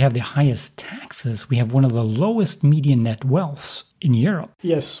 even though we have the highest taxes, we have one of the lowest median net wealths in Europe.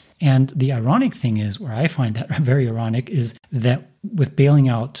 Yes. And the ironic thing is, where I find that very ironic, is that with bailing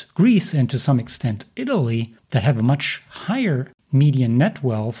out Greece and to some extent Italy, that have a much higher median net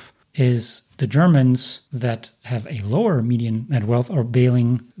wealth, is the Germans that have a lower median net wealth are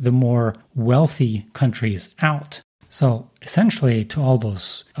bailing the more wealthy countries out. So essentially, to all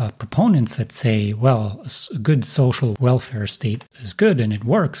those proponents that say, well, a good social welfare state is good and it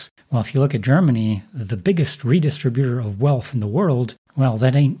works, well, if you look at Germany, the biggest redistributor of wealth in the world, well,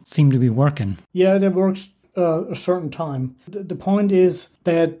 that ain't seem to be working. Yeah, that works a certain time. The point is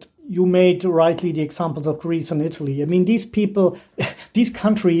that you made rightly the examples of Greece and Italy. I mean, these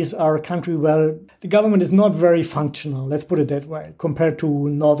countries are a country where the government is not very functional, let's put it that way, compared to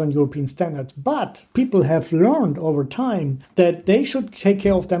Northern European standards. But people have learned over time that they should take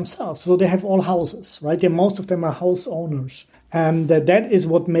care of themselves. So they have all houses, right? Most of them are house owners. And that is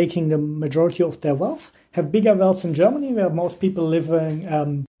what making the majority of their wealth. Have bigger wealth in Germany, where most people live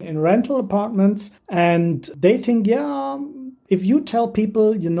in rental apartments. And they think, if you tell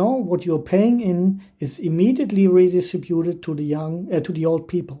people, what you're paying in is immediately redistributed to the old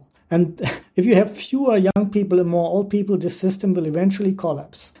people. And if you have fewer young people and more old people, this system will eventually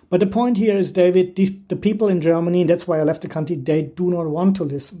collapse. But the point here is, David, the people in Germany, and that's why I left the country, they do not want to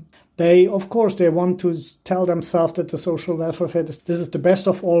listen. They want to tell themselves that the social welfare state this is the best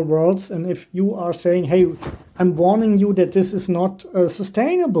of all worlds. And if you are saying, hey, I'm warning you that this is not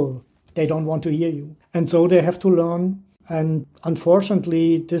sustainable, they don't want to hear you. And so they have to learn. And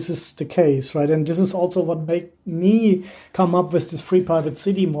unfortunately, this is the case, right? And this is also what made me come up with this free private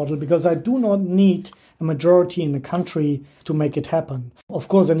city model, because I do not need a majority in the country to make it happen. Of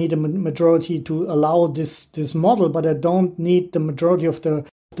course, I need a majority to allow this model, but I don't need the majority of the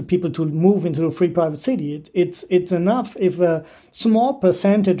people to move into a free private city. It's enough if a small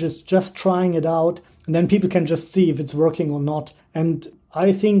percentage is just trying it out, and then people can just see if it's working or not. And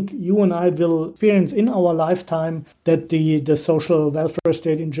I think you and I will experience in our lifetime that the social welfare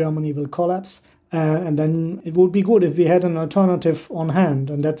state in Germany will collapse. And then it would be good if we had an alternative on hand.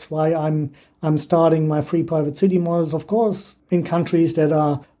 And that's why I'm starting my free private city models, of course, in countries that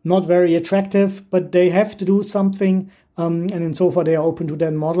are not very attractive, but they have to do something. And in so far, they are open to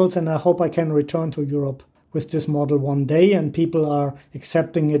their models. And I hope I can return to Europe with this model one day, and people are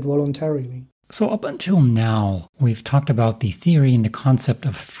accepting it voluntarily. So up until now, we've talked about the theory and the concept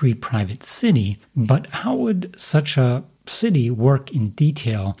of a free private city, but how would such a city work in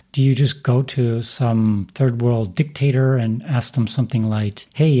detail? Do you just go to some third world dictator and ask them something like,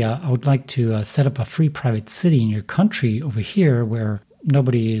 hey, I would like to set up a free private city in your country over here where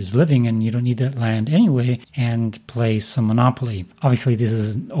nobody is living and you don't need that land anyway, and play some monopoly. Obviously, this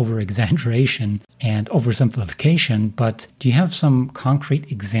is an over-exaggeration and oversimplification, but do you have some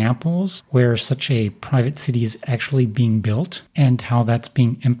concrete examples where such a private city is actually being built and how that's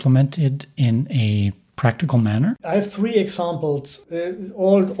being implemented in a practical manner? I have 3 examples,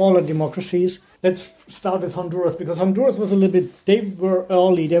 all are democracies. Let's start with Honduras, because Honduras was a little bit, they were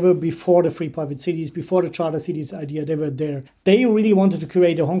early, they were before the free private cities, before the charter cities idea, they were there. They really wanted to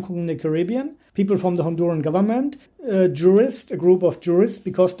create a Hong Kong in the Caribbean. People from the Honduran government, a group of jurists,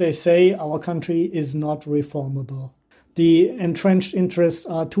 because they say our country is not reformable. The entrenched interests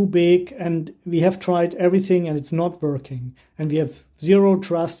are too big and we have tried everything and it's not working. And we have zero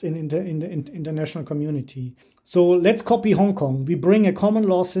trust in the international community. So let's copy Hong Kong. We bring a common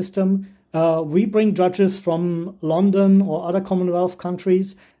law system. We bring judges from London or other Commonwealth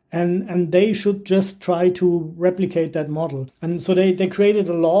countries, and they should just try to replicate that model. And so they created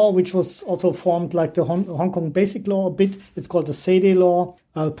a law which was also formed like the Hong Kong Basic Law a bit. It's called the CEDE law.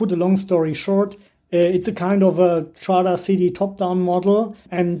 I'll put a long story short. It's a kind of a charter city top-down model.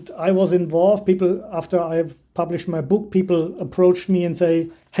 And I was involved. People, after I've published my book, people approached me and say,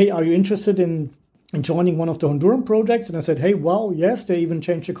 hey, are you interested in joining one of the Honduran projects? And I said, hey, wow, yes, they even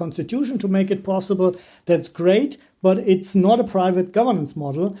changed the constitution to make it possible. That's great, but it's not a private governance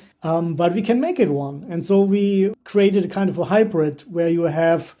model, but we can make it one. And so we created a kind of a hybrid where you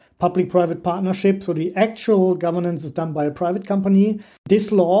have public-private partnership. So the actual governance is done by a private company.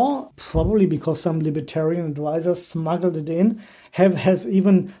 This law, probably because some libertarian advisors smuggled it in, has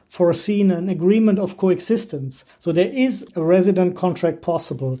even foreseen an agreement of coexistence. So there is a resident contract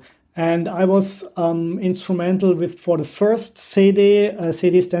possible. And I was instrumental for the first CEDE.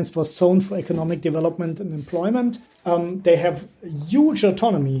 CEDE stands for Zone for Economic Development and Employment. They have huge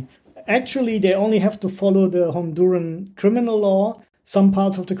autonomy. Actually, they only have to follow the Honduran criminal law, some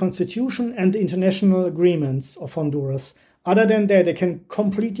parts of the constitution, and the international agreements of Honduras. Other than that, they can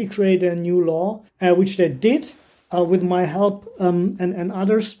completely create a new law, which they did with my help and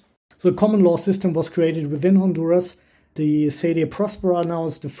others. So a common law system was created within Honduras. The CEDE Prospera now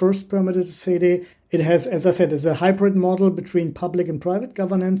is the first permitted CEDE. It has, as I said, is a hybrid model between public and private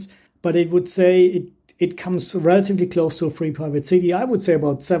governance, but it would say it comes relatively close to a free private city. I would say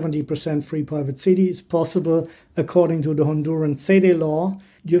about 70% free private city is possible according to the Honduran CEDE law.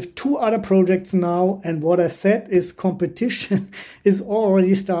 You have 2 other projects now, and what I said is competition is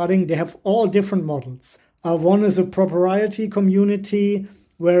already starting. They have all different models. One is a proprietary community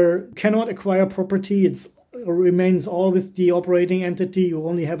where you cannot acquire property. It remains all with the operating entity. You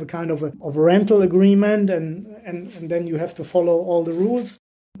only have a kind of a rental agreement, and then you have to follow all the rules.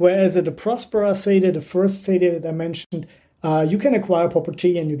 Whereas at the Prospera CEDE, the first CEDE that I mentioned, you can acquire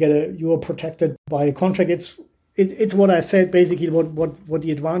property and you are protected by a contract. It's what I said, basically what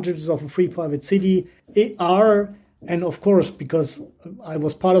the advantages of a free private city are. And of course, because I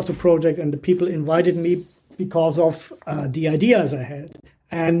was part of the project and the people invited me because of the ideas I had.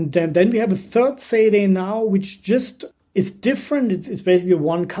 And then we have a third CEDE now, which just is different. It's basically a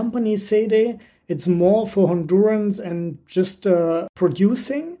one company CEDE. It's more for Hondurans and just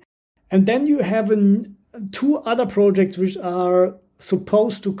producing. And then you have 2 other projects which are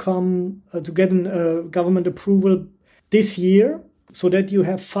supposed to come to get government approval this year, so that you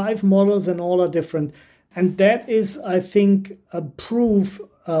have 5 models and all are different. And that is, I think, a proof.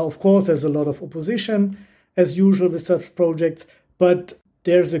 Of course, there's a lot of opposition, as usual with such projects, but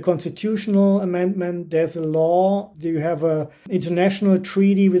there's a constitutional amendment, there's a law, you have an international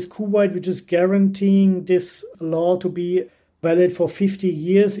treaty with Kuwait, which is guaranteeing this law to be valid for 50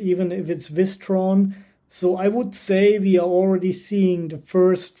 years, even if it's withdrawn. So I would say we are already seeing the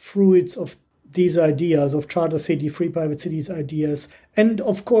first fruits of these ideas, of charter city, free private cities ideas. And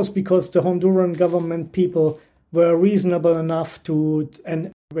of course, because the Honduran government people were reasonable enough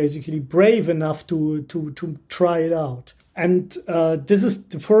and basically brave enough to try it out. And this is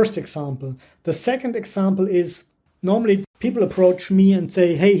the first example. The second example is, normally people approach me and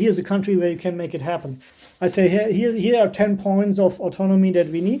say, hey, here's a country where you can make it happen. I say, here are 10 points of autonomy that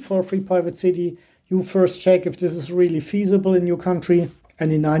we need for a free private city. You first check if this is really feasible in your country.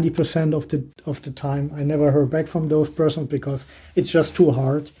 And in 90% of the time, I never heard back from those persons because it's just too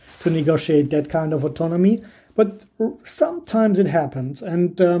hard to negotiate that kind of autonomy. But sometimes it happens.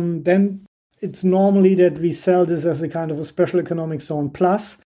 And then it's normally that we sell this as a kind of a special economic zone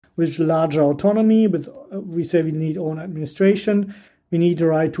plus, with larger autonomy. We say we need own administration. We need the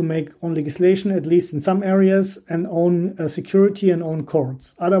right to make own legislation, at least in some areas, and own security and own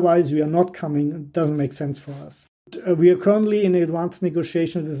courts. Otherwise, we are not coming. It doesn't make sense for us. We are currently in advanced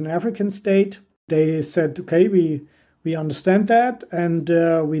negotiations with an African state. They said, okay, we We understand that, and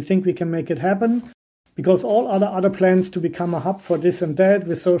we think we can make it happen. Because all other plans to become a hub for this and that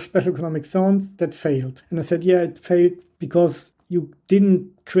with so special economic zones, that failed. And I said, yeah, it failed because you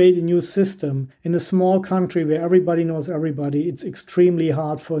didn't create a new system. In a small country where everybody knows everybody, it's extremely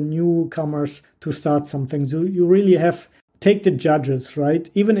hard for newcomers to start something. So you really have, take the judges, right?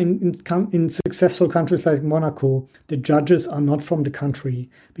 Even in successful countries like Monaco, the judges are not from the country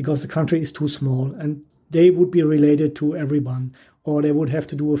because the country is too small and they would be related to everyone, or they would have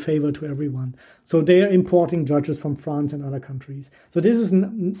to do a favor to everyone. So they are importing judges from France and other countries. So this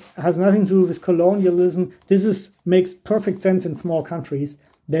has nothing to do with colonialism. This makes perfect sense in small countries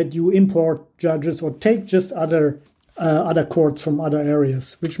that you import judges or take just other courts from other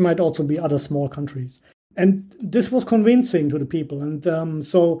areas, which might also be other small countries. And this was convincing to the people. And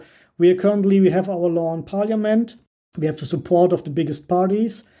so we have our law in parliament. We have the support of the biggest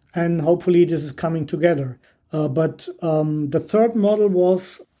parties. And hopefully this is coming together. But the third model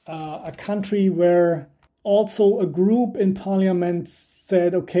was a country where also a group in parliament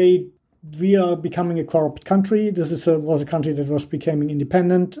said, okay, we are becoming a corrupt country. This was a country that was becoming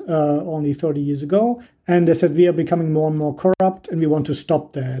independent only 30 years ago. And they said, we are becoming more and more corrupt and we want to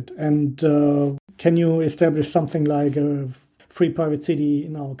stop that. And can you establish something like a free private city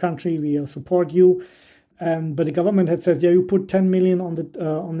in our country? We'll support you. But the government had said, yeah, you put 10 million on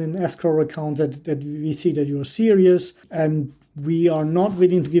an escrow account that we see that you're serious. And we are not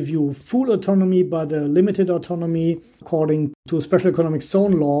willing to give you full autonomy, but a limited autonomy according to a special economic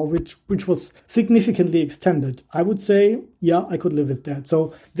zone law, which was significantly extended. I would say, yeah, I could live with that.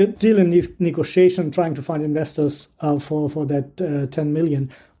 So still in negotiation, trying to find investors for that 10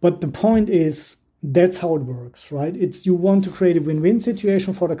 million. But the point is, that's how it works, right? You want to create a win-win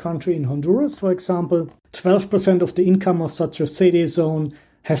situation for the country. In Honduras, for example, 12% of the income of such a CEDE zone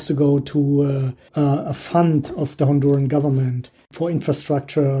has to go to a fund of the Honduran government for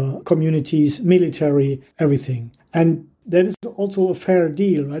infrastructure, communities, military, everything. And that is also a fair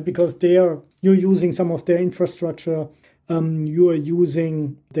deal, right? Because you're using some of their infrastructure, you are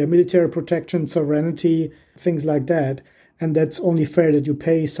using their military protection, sovereignty, things like that. And that's only fair that you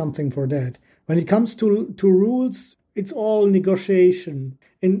pay something for that. When it comes to rules, it's all negotiation.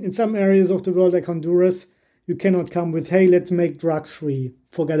 In some areas of the world, like Honduras, you cannot come with, hey, let's make drugs free.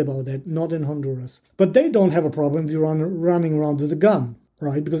 Forget about that. Not in Honduras. But they don't have a problem with you running around with a gun,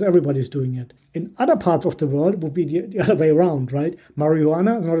 right? Because everybody's doing it. In other parts of the world, it would be the other way around, right?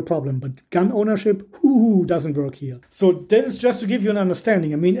 Marijuana is not a problem, but gun ownership, doesn't work here. So this is just to give you an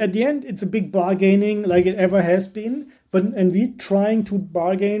understanding. I mean, at the end, it's a big bargaining like it ever has been. And we're trying to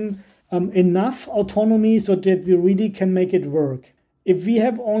bargain enough autonomy so that we really can make it work. If we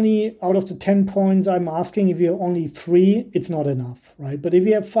have only, out of the 10 points I'm asking, if we have only 3, it's not enough, right? But if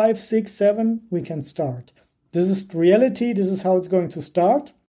we have 5, 6, 7, we can start. This is the reality. This is how it's going to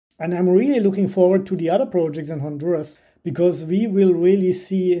start. And I'm really looking forward to the other projects in Honduras because we will really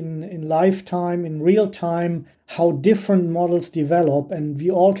see in lifetime, in real time, how different models develop. And we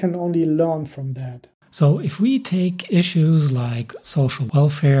all can only learn from that. So if we take issues like social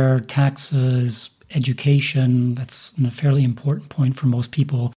welfare, taxes, education, that's a fairly important point for most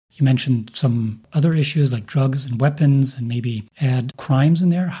people. You mentioned some other issues like drugs and weapons and maybe add crimes in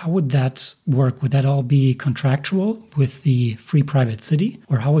there. How would that work? Would that all be contractual with the free private city?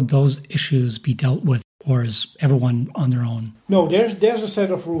 Or how would those issues be dealt with? Or is everyone on their own? No, there's a set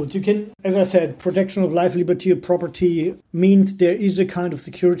of rules. You can, as I said, protection of life, liberty, and property means there is a kind of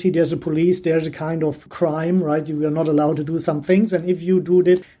security, there's a police, there's a kind of crime, right? You are not allowed to do some things. And if you do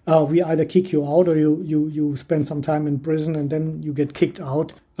that, we either kick you out or you spend some time in prison and then you get kicked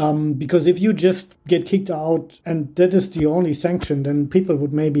out. Because if you just get kicked out and that is the only sanction, then people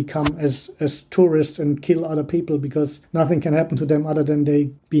would maybe come as tourists and kill other people because nothing can happen to them other than they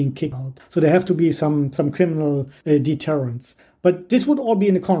being kicked out. So there have to be some criminal deterrence. But this would all be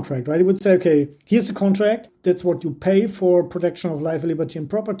in a contract, right? It would say, okay, here's the contract. That's what you pay for protection of life, liberty, and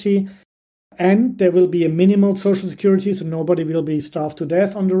property. And there will be a minimal social security, so nobody will be starved to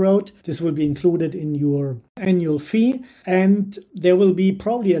death on the road. This will be included in your annual fee. And there will be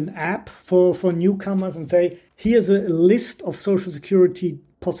probably an app for newcomers and say, here's a list of social security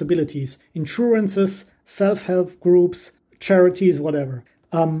possibilities, insurances, self-help groups, charities, whatever.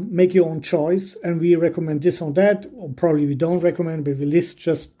 Make your own choice. And we recommend this or that, or probably we don't recommend, but we list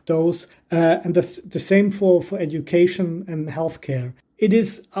just those. And that's the same for education and healthcare. It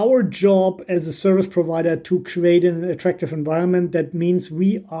is our job as a service provider to create an attractive environment. That means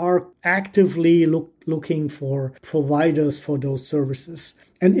we are actively looking for providers for those services.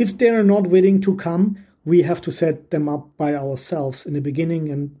 And if they are not willing to come, we have to set them up by ourselves in the beginning,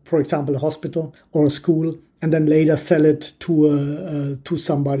 and for example, a hospital or a school, and then later sell it to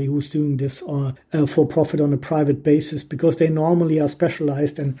somebody who's doing this for profit on a private basis, because they normally are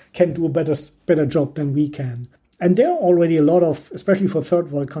specialized and can do a better job than we can. And there are already a lot of, especially for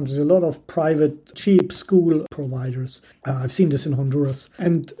third world countries, a lot of private, cheap school providers. I've seen this in Honduras.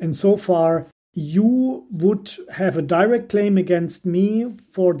 And so far, you would have a direct claim against me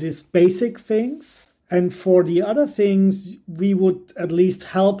for these basic things. And for the other things, we would at least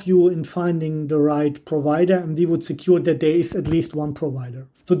help you in finding the right provider, and we would secure that there is at least one provider.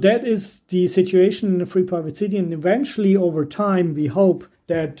 So that is the situation in a free private city. And eventually, over time, we hope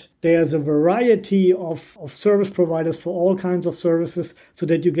that there's a variety of service providers for all kinds of services, so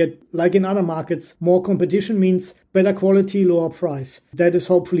that you get, like in other markets, more competition means better quality, lower price. That is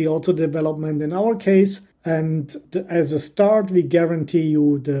hopefully also the development in our case. And as a start, we guarantee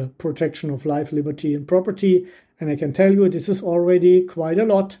you the protection of life, liberty, and property. And I can tell you this is already quite a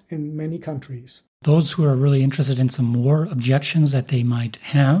lot in many countries. Those who are really interested in some more objections that they might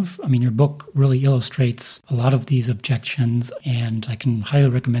have, I mean, your book really illustrates a lot of these objections, and I can highly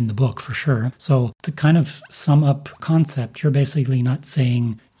recommend the book for sure. So to kind of sum up concept, you're basically not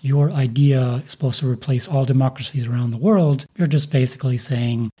saying your idea is supposed to replace all democracies around the world. You're just basically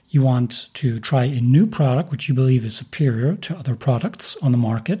saying you want to try a new product, which you believe is superior to other products on the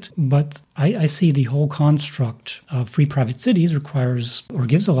market. But I see the whole construct of free private cities requires or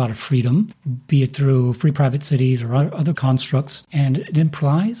gives a lot of freedom, be it through free private cities or other constructs. And it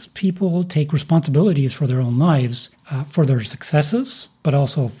implies people take responsibilities for their own lives, for their successes, but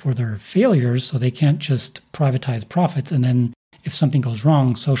also for their failures. So they can't just privatize profits and then, if something goes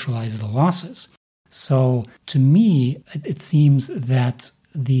wrong, socialize the losses. So to me, it seems that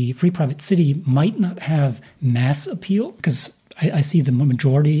the free private city might not have mass appeal, because I see the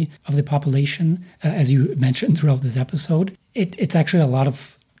majority of the population, as you mentioned throughout this episode, it's actually a lot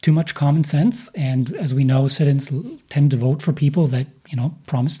of too much common sense. And as we know, citizens tend to vote for people that,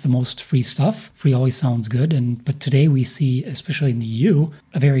 promise the most free stuff. Free always sounds good. But today we see, especially in the EU,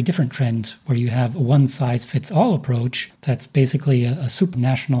 a very different trend where you have a one-size-fits-all approach that's basically a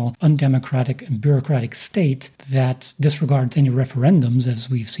supranational, undemocratic and bureaucratic state that disregards any referendums, as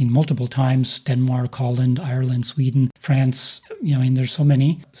we've seen multiple times: Denmark, Holland, Ireland, Sweden, France, and there's so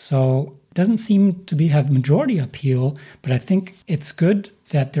many. So it doesn't seem to have majority appeal, but I think it's good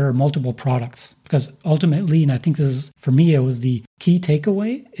that there are multiple products, because ultimately, and I think this is, for me, it was the key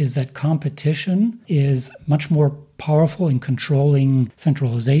takeaway, is that competition is much more powerful in controlling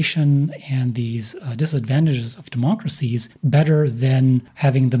centralization and these disadvantages of democracies better than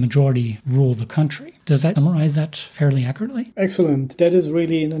having the majority rule the country. Does that summarize that fairly accurately? Excellent. That is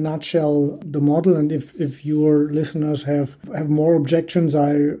really, in a nutshell, the model. And if your listeners have more objections,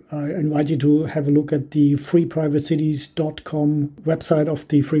 I invite you to have a look at the freeprivatecities.com website of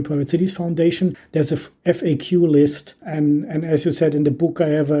the Free Private Cities Foundation. There's a FAQ list. And as you said in the book, I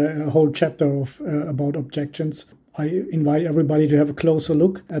have a whole chapter about objections. I invite everybody to have a closer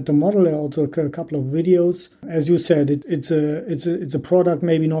look at the model. There are also a couple of videos. As you said, it's a product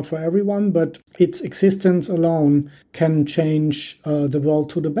maybe not for everyone, but its existence alone can change the world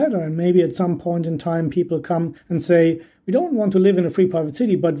to the better. And maybe at some point in time, people come and say, we don't want to live in a free private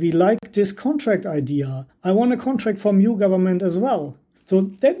city, but we like this contract idea. I want a contract from you, government, as well. So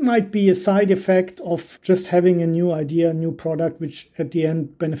that might be a side effect of just having a new idea, a new product, which at the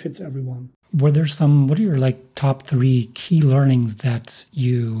end benefits everyone. Were there what are your top 3 key learnings that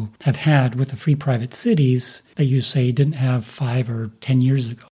you have had with the free private cities that you say didn't have 5 or 10 years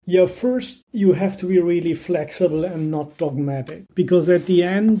ago? Yeah, first, you have to be really flexible and not dogmatic, because at the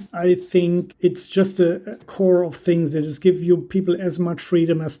end, I think it's just a core of things that is give you people as much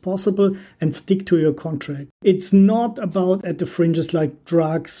freedom as possible and stick to your contract. It's not about at the fringes like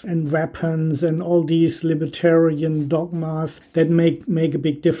drugs and weapons and all these libertarian dogmas that make a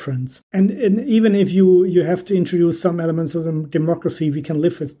big difference. And even if you have to introduce some elements of democracy, we can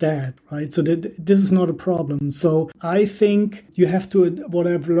live with that, right? So this is not a problem. So I think you have to, what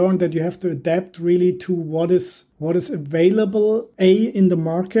I've learned, that you have to adapt really to what is available, A, in the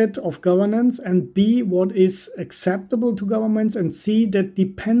market of governance, and B, what is acceptable to governments, and C, that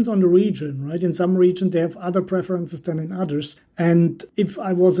depends on the region, right? In some regions, they have other preferences than in others. And if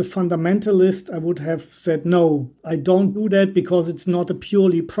I was a fundamentalist, I would have said, no, I don't do that because it's not a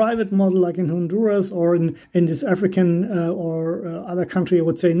purely private model like in Honduras or in this African or other country. I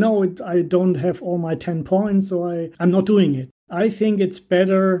would say, no, I don't have all my 10 points, so I'm not doing it. I think it's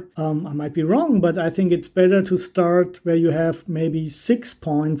better, I might be wrong, but I think it's better to start where you have maybe 6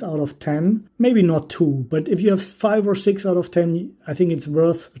 points out of 10, maybe not 2, but if you have 5 or 6 out of 10, I think it's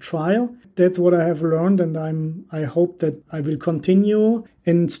worth a trial. That's what I have learned, and I hope that I will continue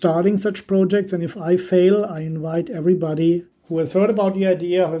in starting such projects. And if I fail, I invite everybody who has heard about the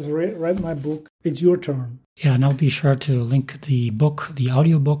idea, who has read my book. It's your turn. Yeah, and I'll be sure to link the book, the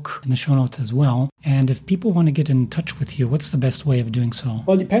audiobook, in the show notes as well. And if people want to get in touch with you, what's the best way of doing so?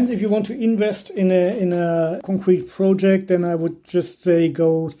 Well, it depends. If you want to invest in a concrete project, then I would just say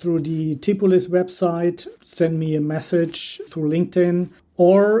go through the Tipolis website, send me a message through LinkedIn.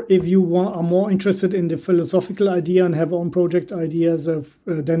 Or if you are more interested in the philosophical idea and have own project ideas,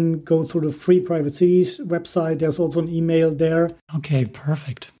 then go through the Free Private Cities website. There's also an email there. Okay,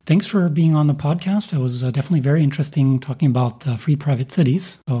 perfect. Thanks for being on the podcast. It was definitely very interesting talking about free private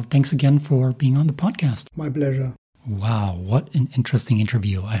cities. So thanks again for being on the podcast. My pleasure. Wow, what an interesting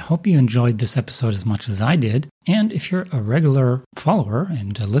interview. I hope you enjoyed this episode as much as I did. And if you're a regular follower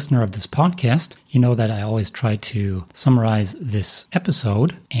and a listener of this podcast, you know that I always try to summarize this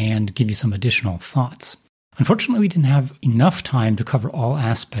episode and give you some additional thoughts. Unfortunately, we didn't have enough time to cover all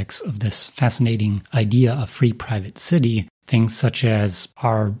aspects of this fascinating idea of free private city. Things such as,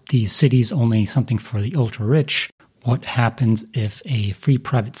 are these cities only something for the ultra-rich? What happens if a free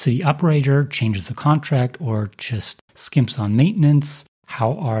private city operator changes the contract or just skimps on maintenance?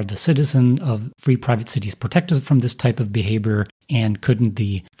 How are the citizens of free private cities protected from this type of behavior? And couldn't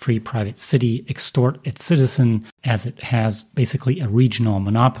the free private city extort its citizen as it has basically a regional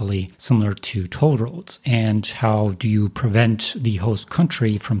monopoly similar to toll roads? And how do you prevent the host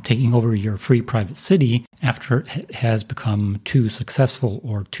country from taking over your free private city after it has become too successful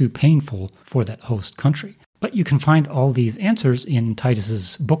or too painful for that host country? But you can find all these answers in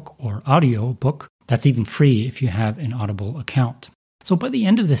Titus's book or audio book. That's even free if you have an Audible account. So by the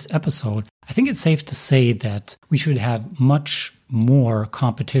end of this episode, I think it's safe to say that we should have much more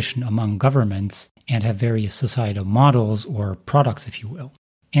competition among governments and have various societal models or products, if you will.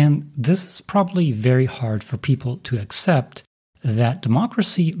 And this is probably very hard for people to accept, that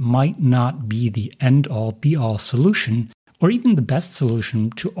democracy might not be the end-all, be-all solution or even the best solution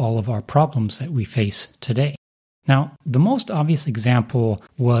to all of our problems that we face today. Now, the most obvious example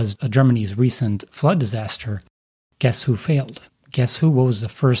was Germany's recent flood disaster. Guess who failed? Guess who was the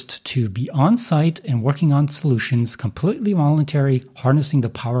first to be on site and working on solutions, completely voluntary, harnessing the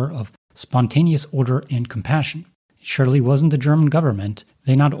power of spontaneous order and compassion? It surely wasn't the German government.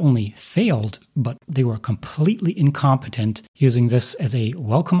 They not only failed, but they were completely incompetent, using this as a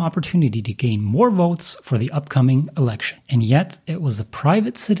welcome opportunity to gain more votes for the upcoming election. And yet, it was a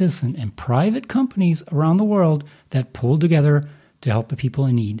private citizen and private companies around the world that pulled together to help the people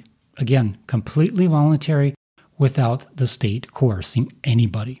in need. Again, completely voluntary, without the state coercing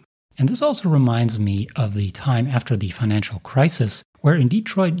anybody. And this also reminds me of the time after the financial crisis, where in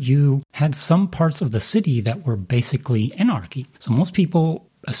Detroit you had some parts of the city that were basically anarchy. So most people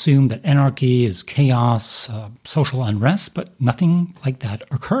assume that anarchy is chaos, social unrest, but nothing like that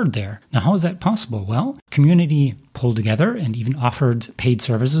occurred there. Now, how is that possible? Well, community pulled together and even offered paid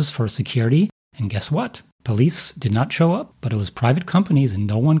services for security. And guess what? Police did not show up, but it was private companies and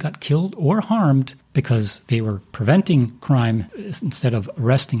no one got killed or harmed because they were preventing crime instead of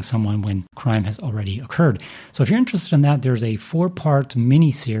arresting someone when crime has already occurred. So if you're interested in that, there's a 4-part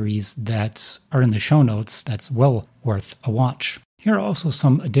mini-series that are in the show notes that's well worth a watch. Here are also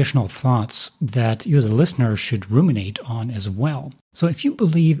some additional thoughts that you as a listener should ruminate on as well. So if you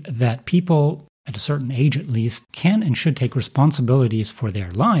believe that people at a certain age at least, can and should take responsibilities for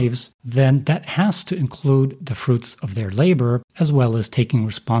their lives, then that has to include the fruits of their labor, as well as taking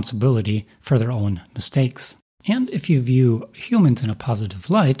responsibility for their own mistakes. And if you view humans in a positive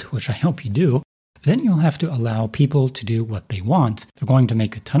light, which I hope you do, then you'll have to allow people to do what they want. They're going to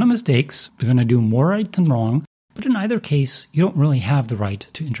make a ton of mistakes, they're going to do more right than wrong, but in either case, you don't really have the right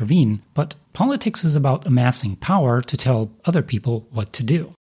to intervene. But politics is about amassing power to tell other people what to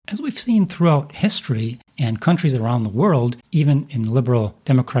do. As we've seen throughout history and countries around the world, even in liberal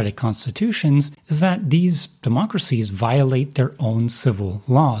democratic constitutions, is that these democracies violate their own civil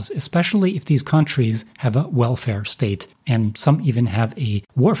laws, especially if these countries have a welfare state, and some even have a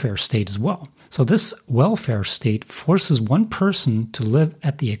warfare state as well. So this welfare state forces one person to live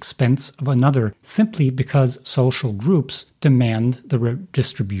at the expense of another simply because social groups demand the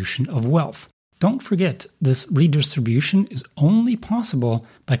redistribution of wealth. Don't forget, this redistribution is only possible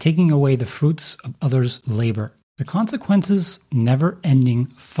by taking away the fruits of others' labor. The consequences, never-ending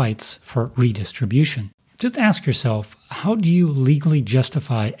fights for redistribution. Just ask yourself, how do you legally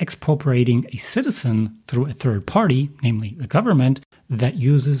justify expropriating a citizen through a third party, namely the government, that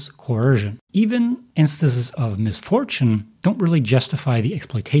uses coercion? Even instances of misfortune don't really justify the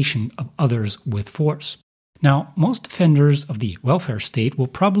exploitation of others with force. Now, most defenders of the welfare state will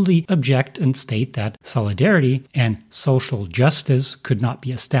probably object and state that solidarity and social justice could not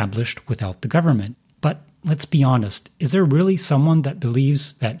be established without the government. But let's be honest, is there really someone that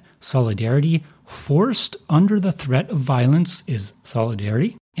believes that solidarity forced under the threat of violence is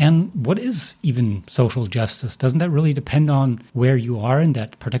solidarity? And what is even social justice? Doesn't that really depend on where you are in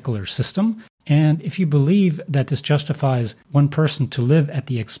that particular system? And if you believe that this justifies one person to live at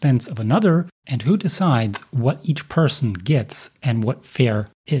the expense of another, and who decides what each person gets and what fair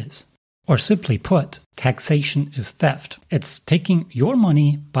is? Or simply put, taxation is theft. It's taking your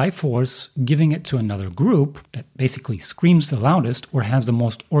money by force, giving it to another group that basically screams the loudest or has the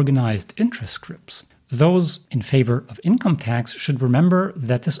most organized interest groups. Those in favor of income tax should remember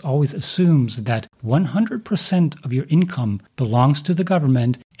that this always assumes that 100% of your income belongs to the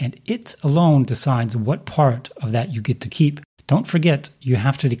government and it alone decides what part of that you get to keep. Don't forget, you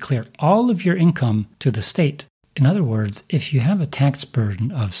have to declare all of your income to the state. In other words, if you have a tax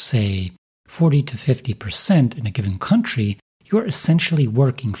burden of, say, 40 to 50% in a given country, you're essentially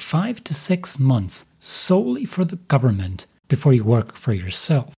working 5 to 6 months solely for the government before you work for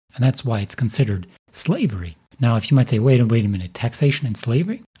yourself. And that's why it's considered slavery. Now, if you might say, wait a minute, taxation and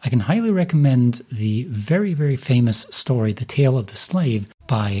slavery? I can highly recommend the very, very famous story, The Tale of the Slave,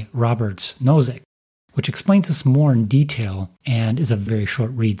 by Robert Nozick, which explains this more in detail and is a very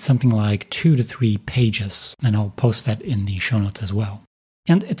short read, something like 2 to 3 pages. And I'll post that in the show notes as well.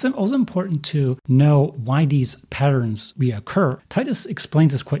 And it's also important to know why these patterns reoccur. Titus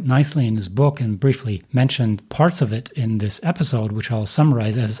explains this quite nicely in his book and briefly mentioned parts of it in this episode, which I'll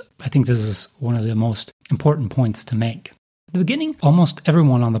summarize as I think this is one of the most important points to make. At the beginning, almost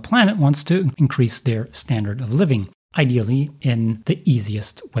everyone on the planet wants to increase their standard of living, ideally in the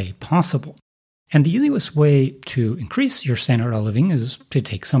easiest way possible. And the easiest way to increase your standard of living is to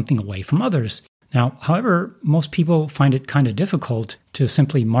take something away from others. Now, however, most people find it kind of difficult to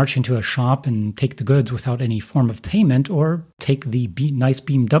simply march into a shop and take the goods without any form of payment or take the nice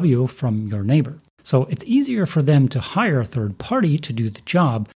BMW from your neighbor. So it's easier for them to hire a third party to do the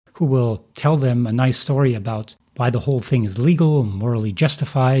job who will tell them a nice story about why the whole thing is legal and morally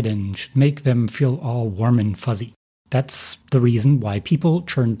justified and should make them feel all warm and fuzzy. That's the reason why people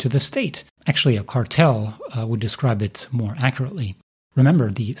turn to the state. Actually, a cartel would describe it more accurately.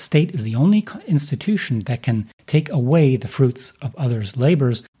 Remember, the state is the only institution that can take away the fruits of others'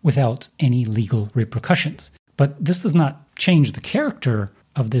 labors without any legal repercussions. But this does not change the character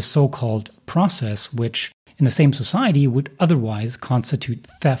of this so-called process, which in the same society would otherwise constitute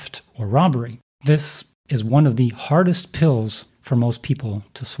theft or robbery. This is one of the hardest pills for most people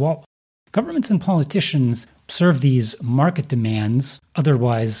to swallow. Governments and politicians serve these market demands,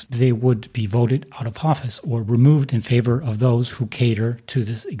 otherwise they would be voted out of office or removed in favor of those who cater to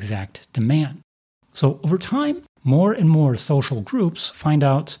this exact demand. So over time, more and more social groups find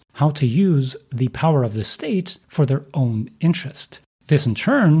out how to use the power of the state for their own interest. This in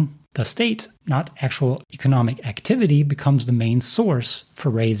turn, the state, not actual economic activity, becomes the main source for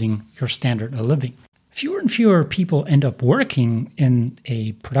raising your standard of living. Fewer and fewer people end up working in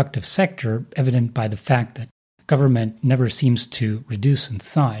a productive sector, evident by the fact that government never seems to reduce in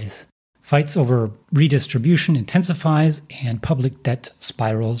size. Fights over redistribution intensifies and public debt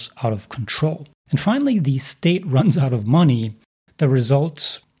spirals out of control. And finally, the state runs out of money. The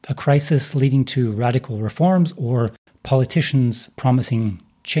result, a crisis leading to radical reforms or politicians promising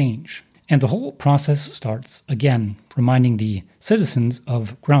change. And the whole process starts again, reminding the citizens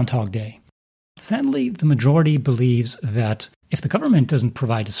of Groundhog Day. Sadly, the majority believes that if the government doesn't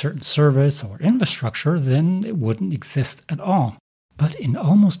provide a certain service or infrastructure, then it wouldn't exist at all. But in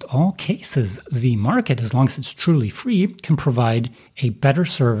almost all cases, the market, as long as it's truly free, can provide a better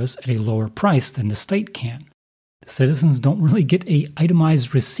service at a lower price than the state can. The citizens don't really get an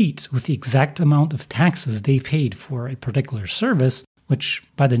itemized receipt with the exact amount of taxes they paid for a particular service, which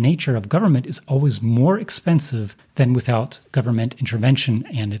by the nature of government is always more expensive than without government intervention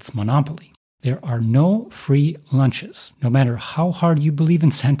and its monopoly. There are no free lunches, no matter how hard you believe in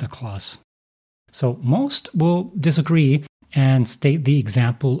Santa Claus. So most will disagree and state the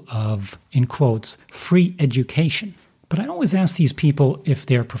example of, in quotes, free education. But I always ask these people if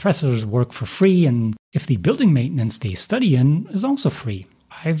their professors work for free and if the building maintenance they study in is also free.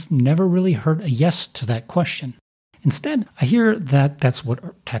 I've never really heard a yes to that question. Instead, I hear that that's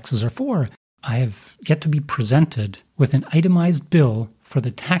what taxes are for. I have yet to be presented with an itemized bill for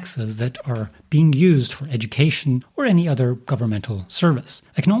the taxes that are being used for education or any other governmental service.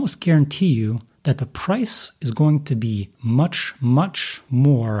 I can almost guarantee you that the price is going to be much, much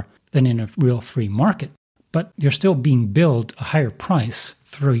more than in a real free market, but you're still being billed a higher price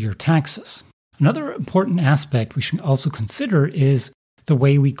through your taxes. Another important aspect we should also consider is the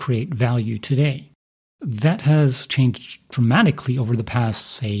way we create value today. That has changed dramatically over the past,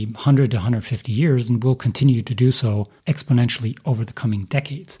 say, 100 to 150 years and will continue to do so exponentially over the coming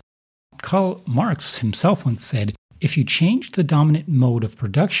decades. Karl Marx himself once said, if you change the dominant mode of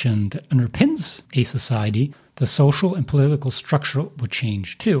production that underpins a society, the social and political structure would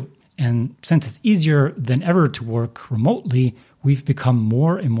change too. And since it's easier than ever to work remotely, we've become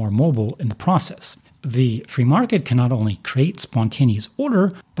more and more mobile in the process. The free market can not only create spontaneous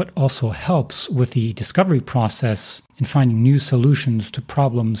order, but also helps with the discovery process in finding new solutions to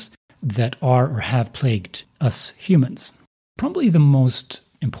problems that are or have plagued us humans. Probably the most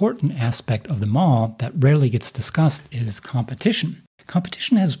important aspect of them all that rarely gets discussed is competition.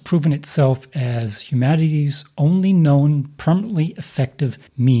 Competition has proven itself as humanity's only known permanently effective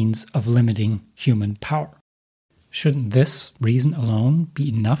means of limiting human power. Shouldn't this reason alone be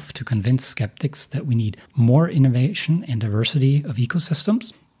enough to convince skeptics that we need more innovation and diversity of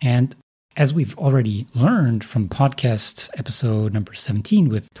ecosystems? And as we've already learned from podcast episode number 17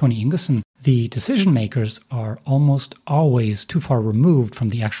 with Tony Ingeson, the decision makers are almost always too far removed from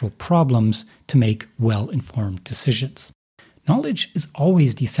the actual problems to make well-informed decisions. Knowledge is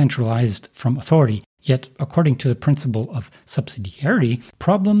always decentralized from authority, yet according to the principle of subsidiarity,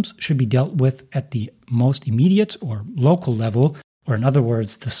 problems should be dealt with at the most immediate or local level, or in other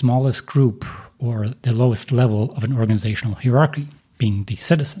words, the smallest group or the lowest level of an organizational hierarchy, being the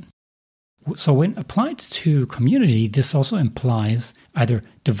citizen. So when applied to community, this also implies either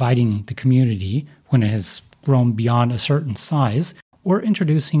dividing the community when it has grown beyond a certain size, or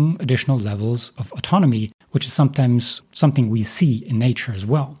introducing additional levels of autonomy, which is sometimes something we see in nature as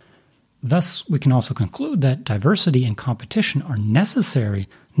well. Thus, we can also conclude that diversity and competition are necessary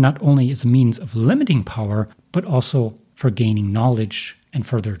not only as a means of limiting power, but also for gaining knowledge and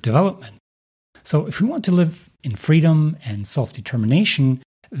further development. So if we want to live in freedom and self-determination,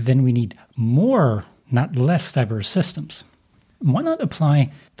 then we need more, not less diverse systems. Why not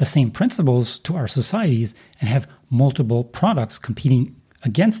apply the same principles to our societies and have multiple products competing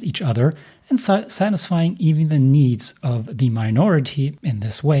against each other and satisfying even the needs of the minority in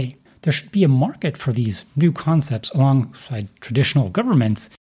this way? There should be a market for these new concepts alongside traditional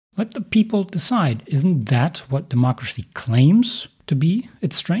governments. Let the people decide. Isn't that what democracy claims to be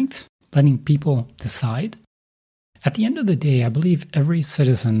its strength? Letting people decide? At the end of the day, I believe every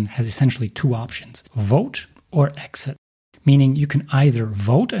citizen has essentially two options: vote or exit. Meaning you can either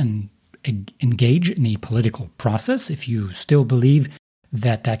vote and engage in a political process if you still believe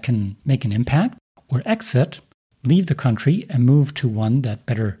that that can make an impact, or exit, leave the country and move to one that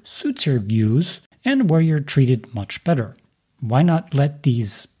better suits your views and where you're treated much better. Why not let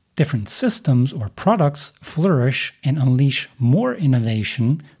these different systems or products flourish and unleash more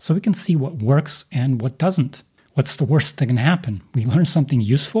innovation so we can see what works and what doesn't? What's the worst that can happen? We learn something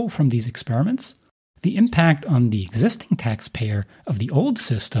useful from these experiments? The impact on the existing taxpayer of the old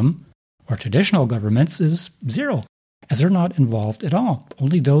system or traditional governments is zero, as they're not involved at all.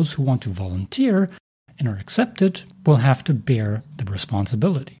 Only those who want to volunteer and are accepted will have to bear the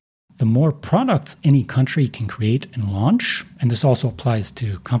responsibility. The more products any country can create and launch, and this also applies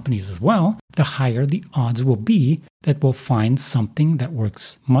to companies as well, the higher the odds will be that we'll find something that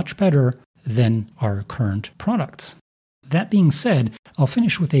works much better than our current products. That being said, I'll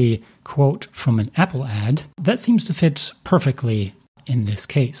finish with a quote from an Apple ad that seems to fit perfectly in this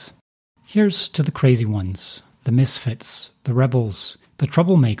case. Here's to the crazy ones, the misfits, the rebels, the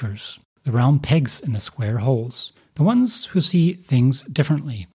troublemakers, the round pegs in the square holes, the ones who see things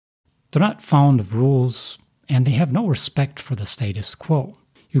differently. They're not fond of rules, and they have no respect for the status quo.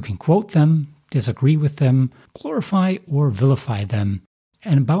 You can quote them, disagree with them, glorify or vilify them,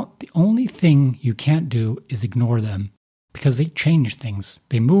 and about the only thing you can't do is ignore them, because they change things.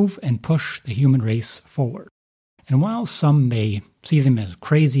 They move and push the human race forward. And while some may see them as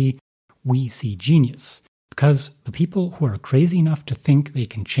crazy, we see genius, because the people who are crazy enough to think they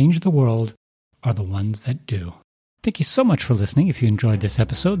can change the world are the ones that do. Thank you so much for listening. If you enjoyed this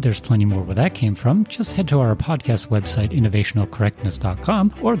episode, there's plenty more where that came from. Just head to our podcast website,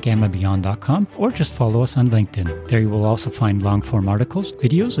 innovationalcorrectness.com or gammabeyond.com, or just follow us on LinkedIn. There you will also find long-form articles,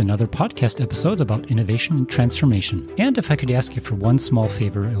 videos, and other podcast episodes about innovation and transformation. And if I could ask you for one small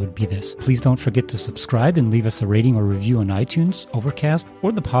favor, it would be this. Please don't forget to subscribe and leave us a rating or review on iTunes, Overcast,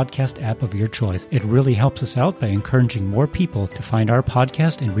 or the podcast app of your choice. It really helps us out by encouraging more people to find our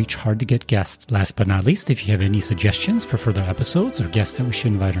podcast and reach hard-to-get guests. Last but not least, if you have any suggestions for further episodes or guests that we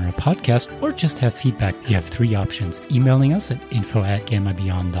should invite on our podcast, or just have feedback, you have 3 options: emailing us at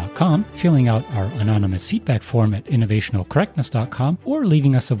info@gammabeyond.com, filling out our anonymous feedback form at innovationalcorrectness.com, or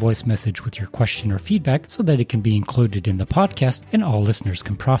leaving us a voice message with your question or feedback so that it can be included in the podcast and all listeners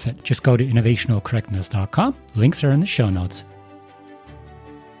can profit. Just go to innovationalcorrectness.com. Links are in the show notes.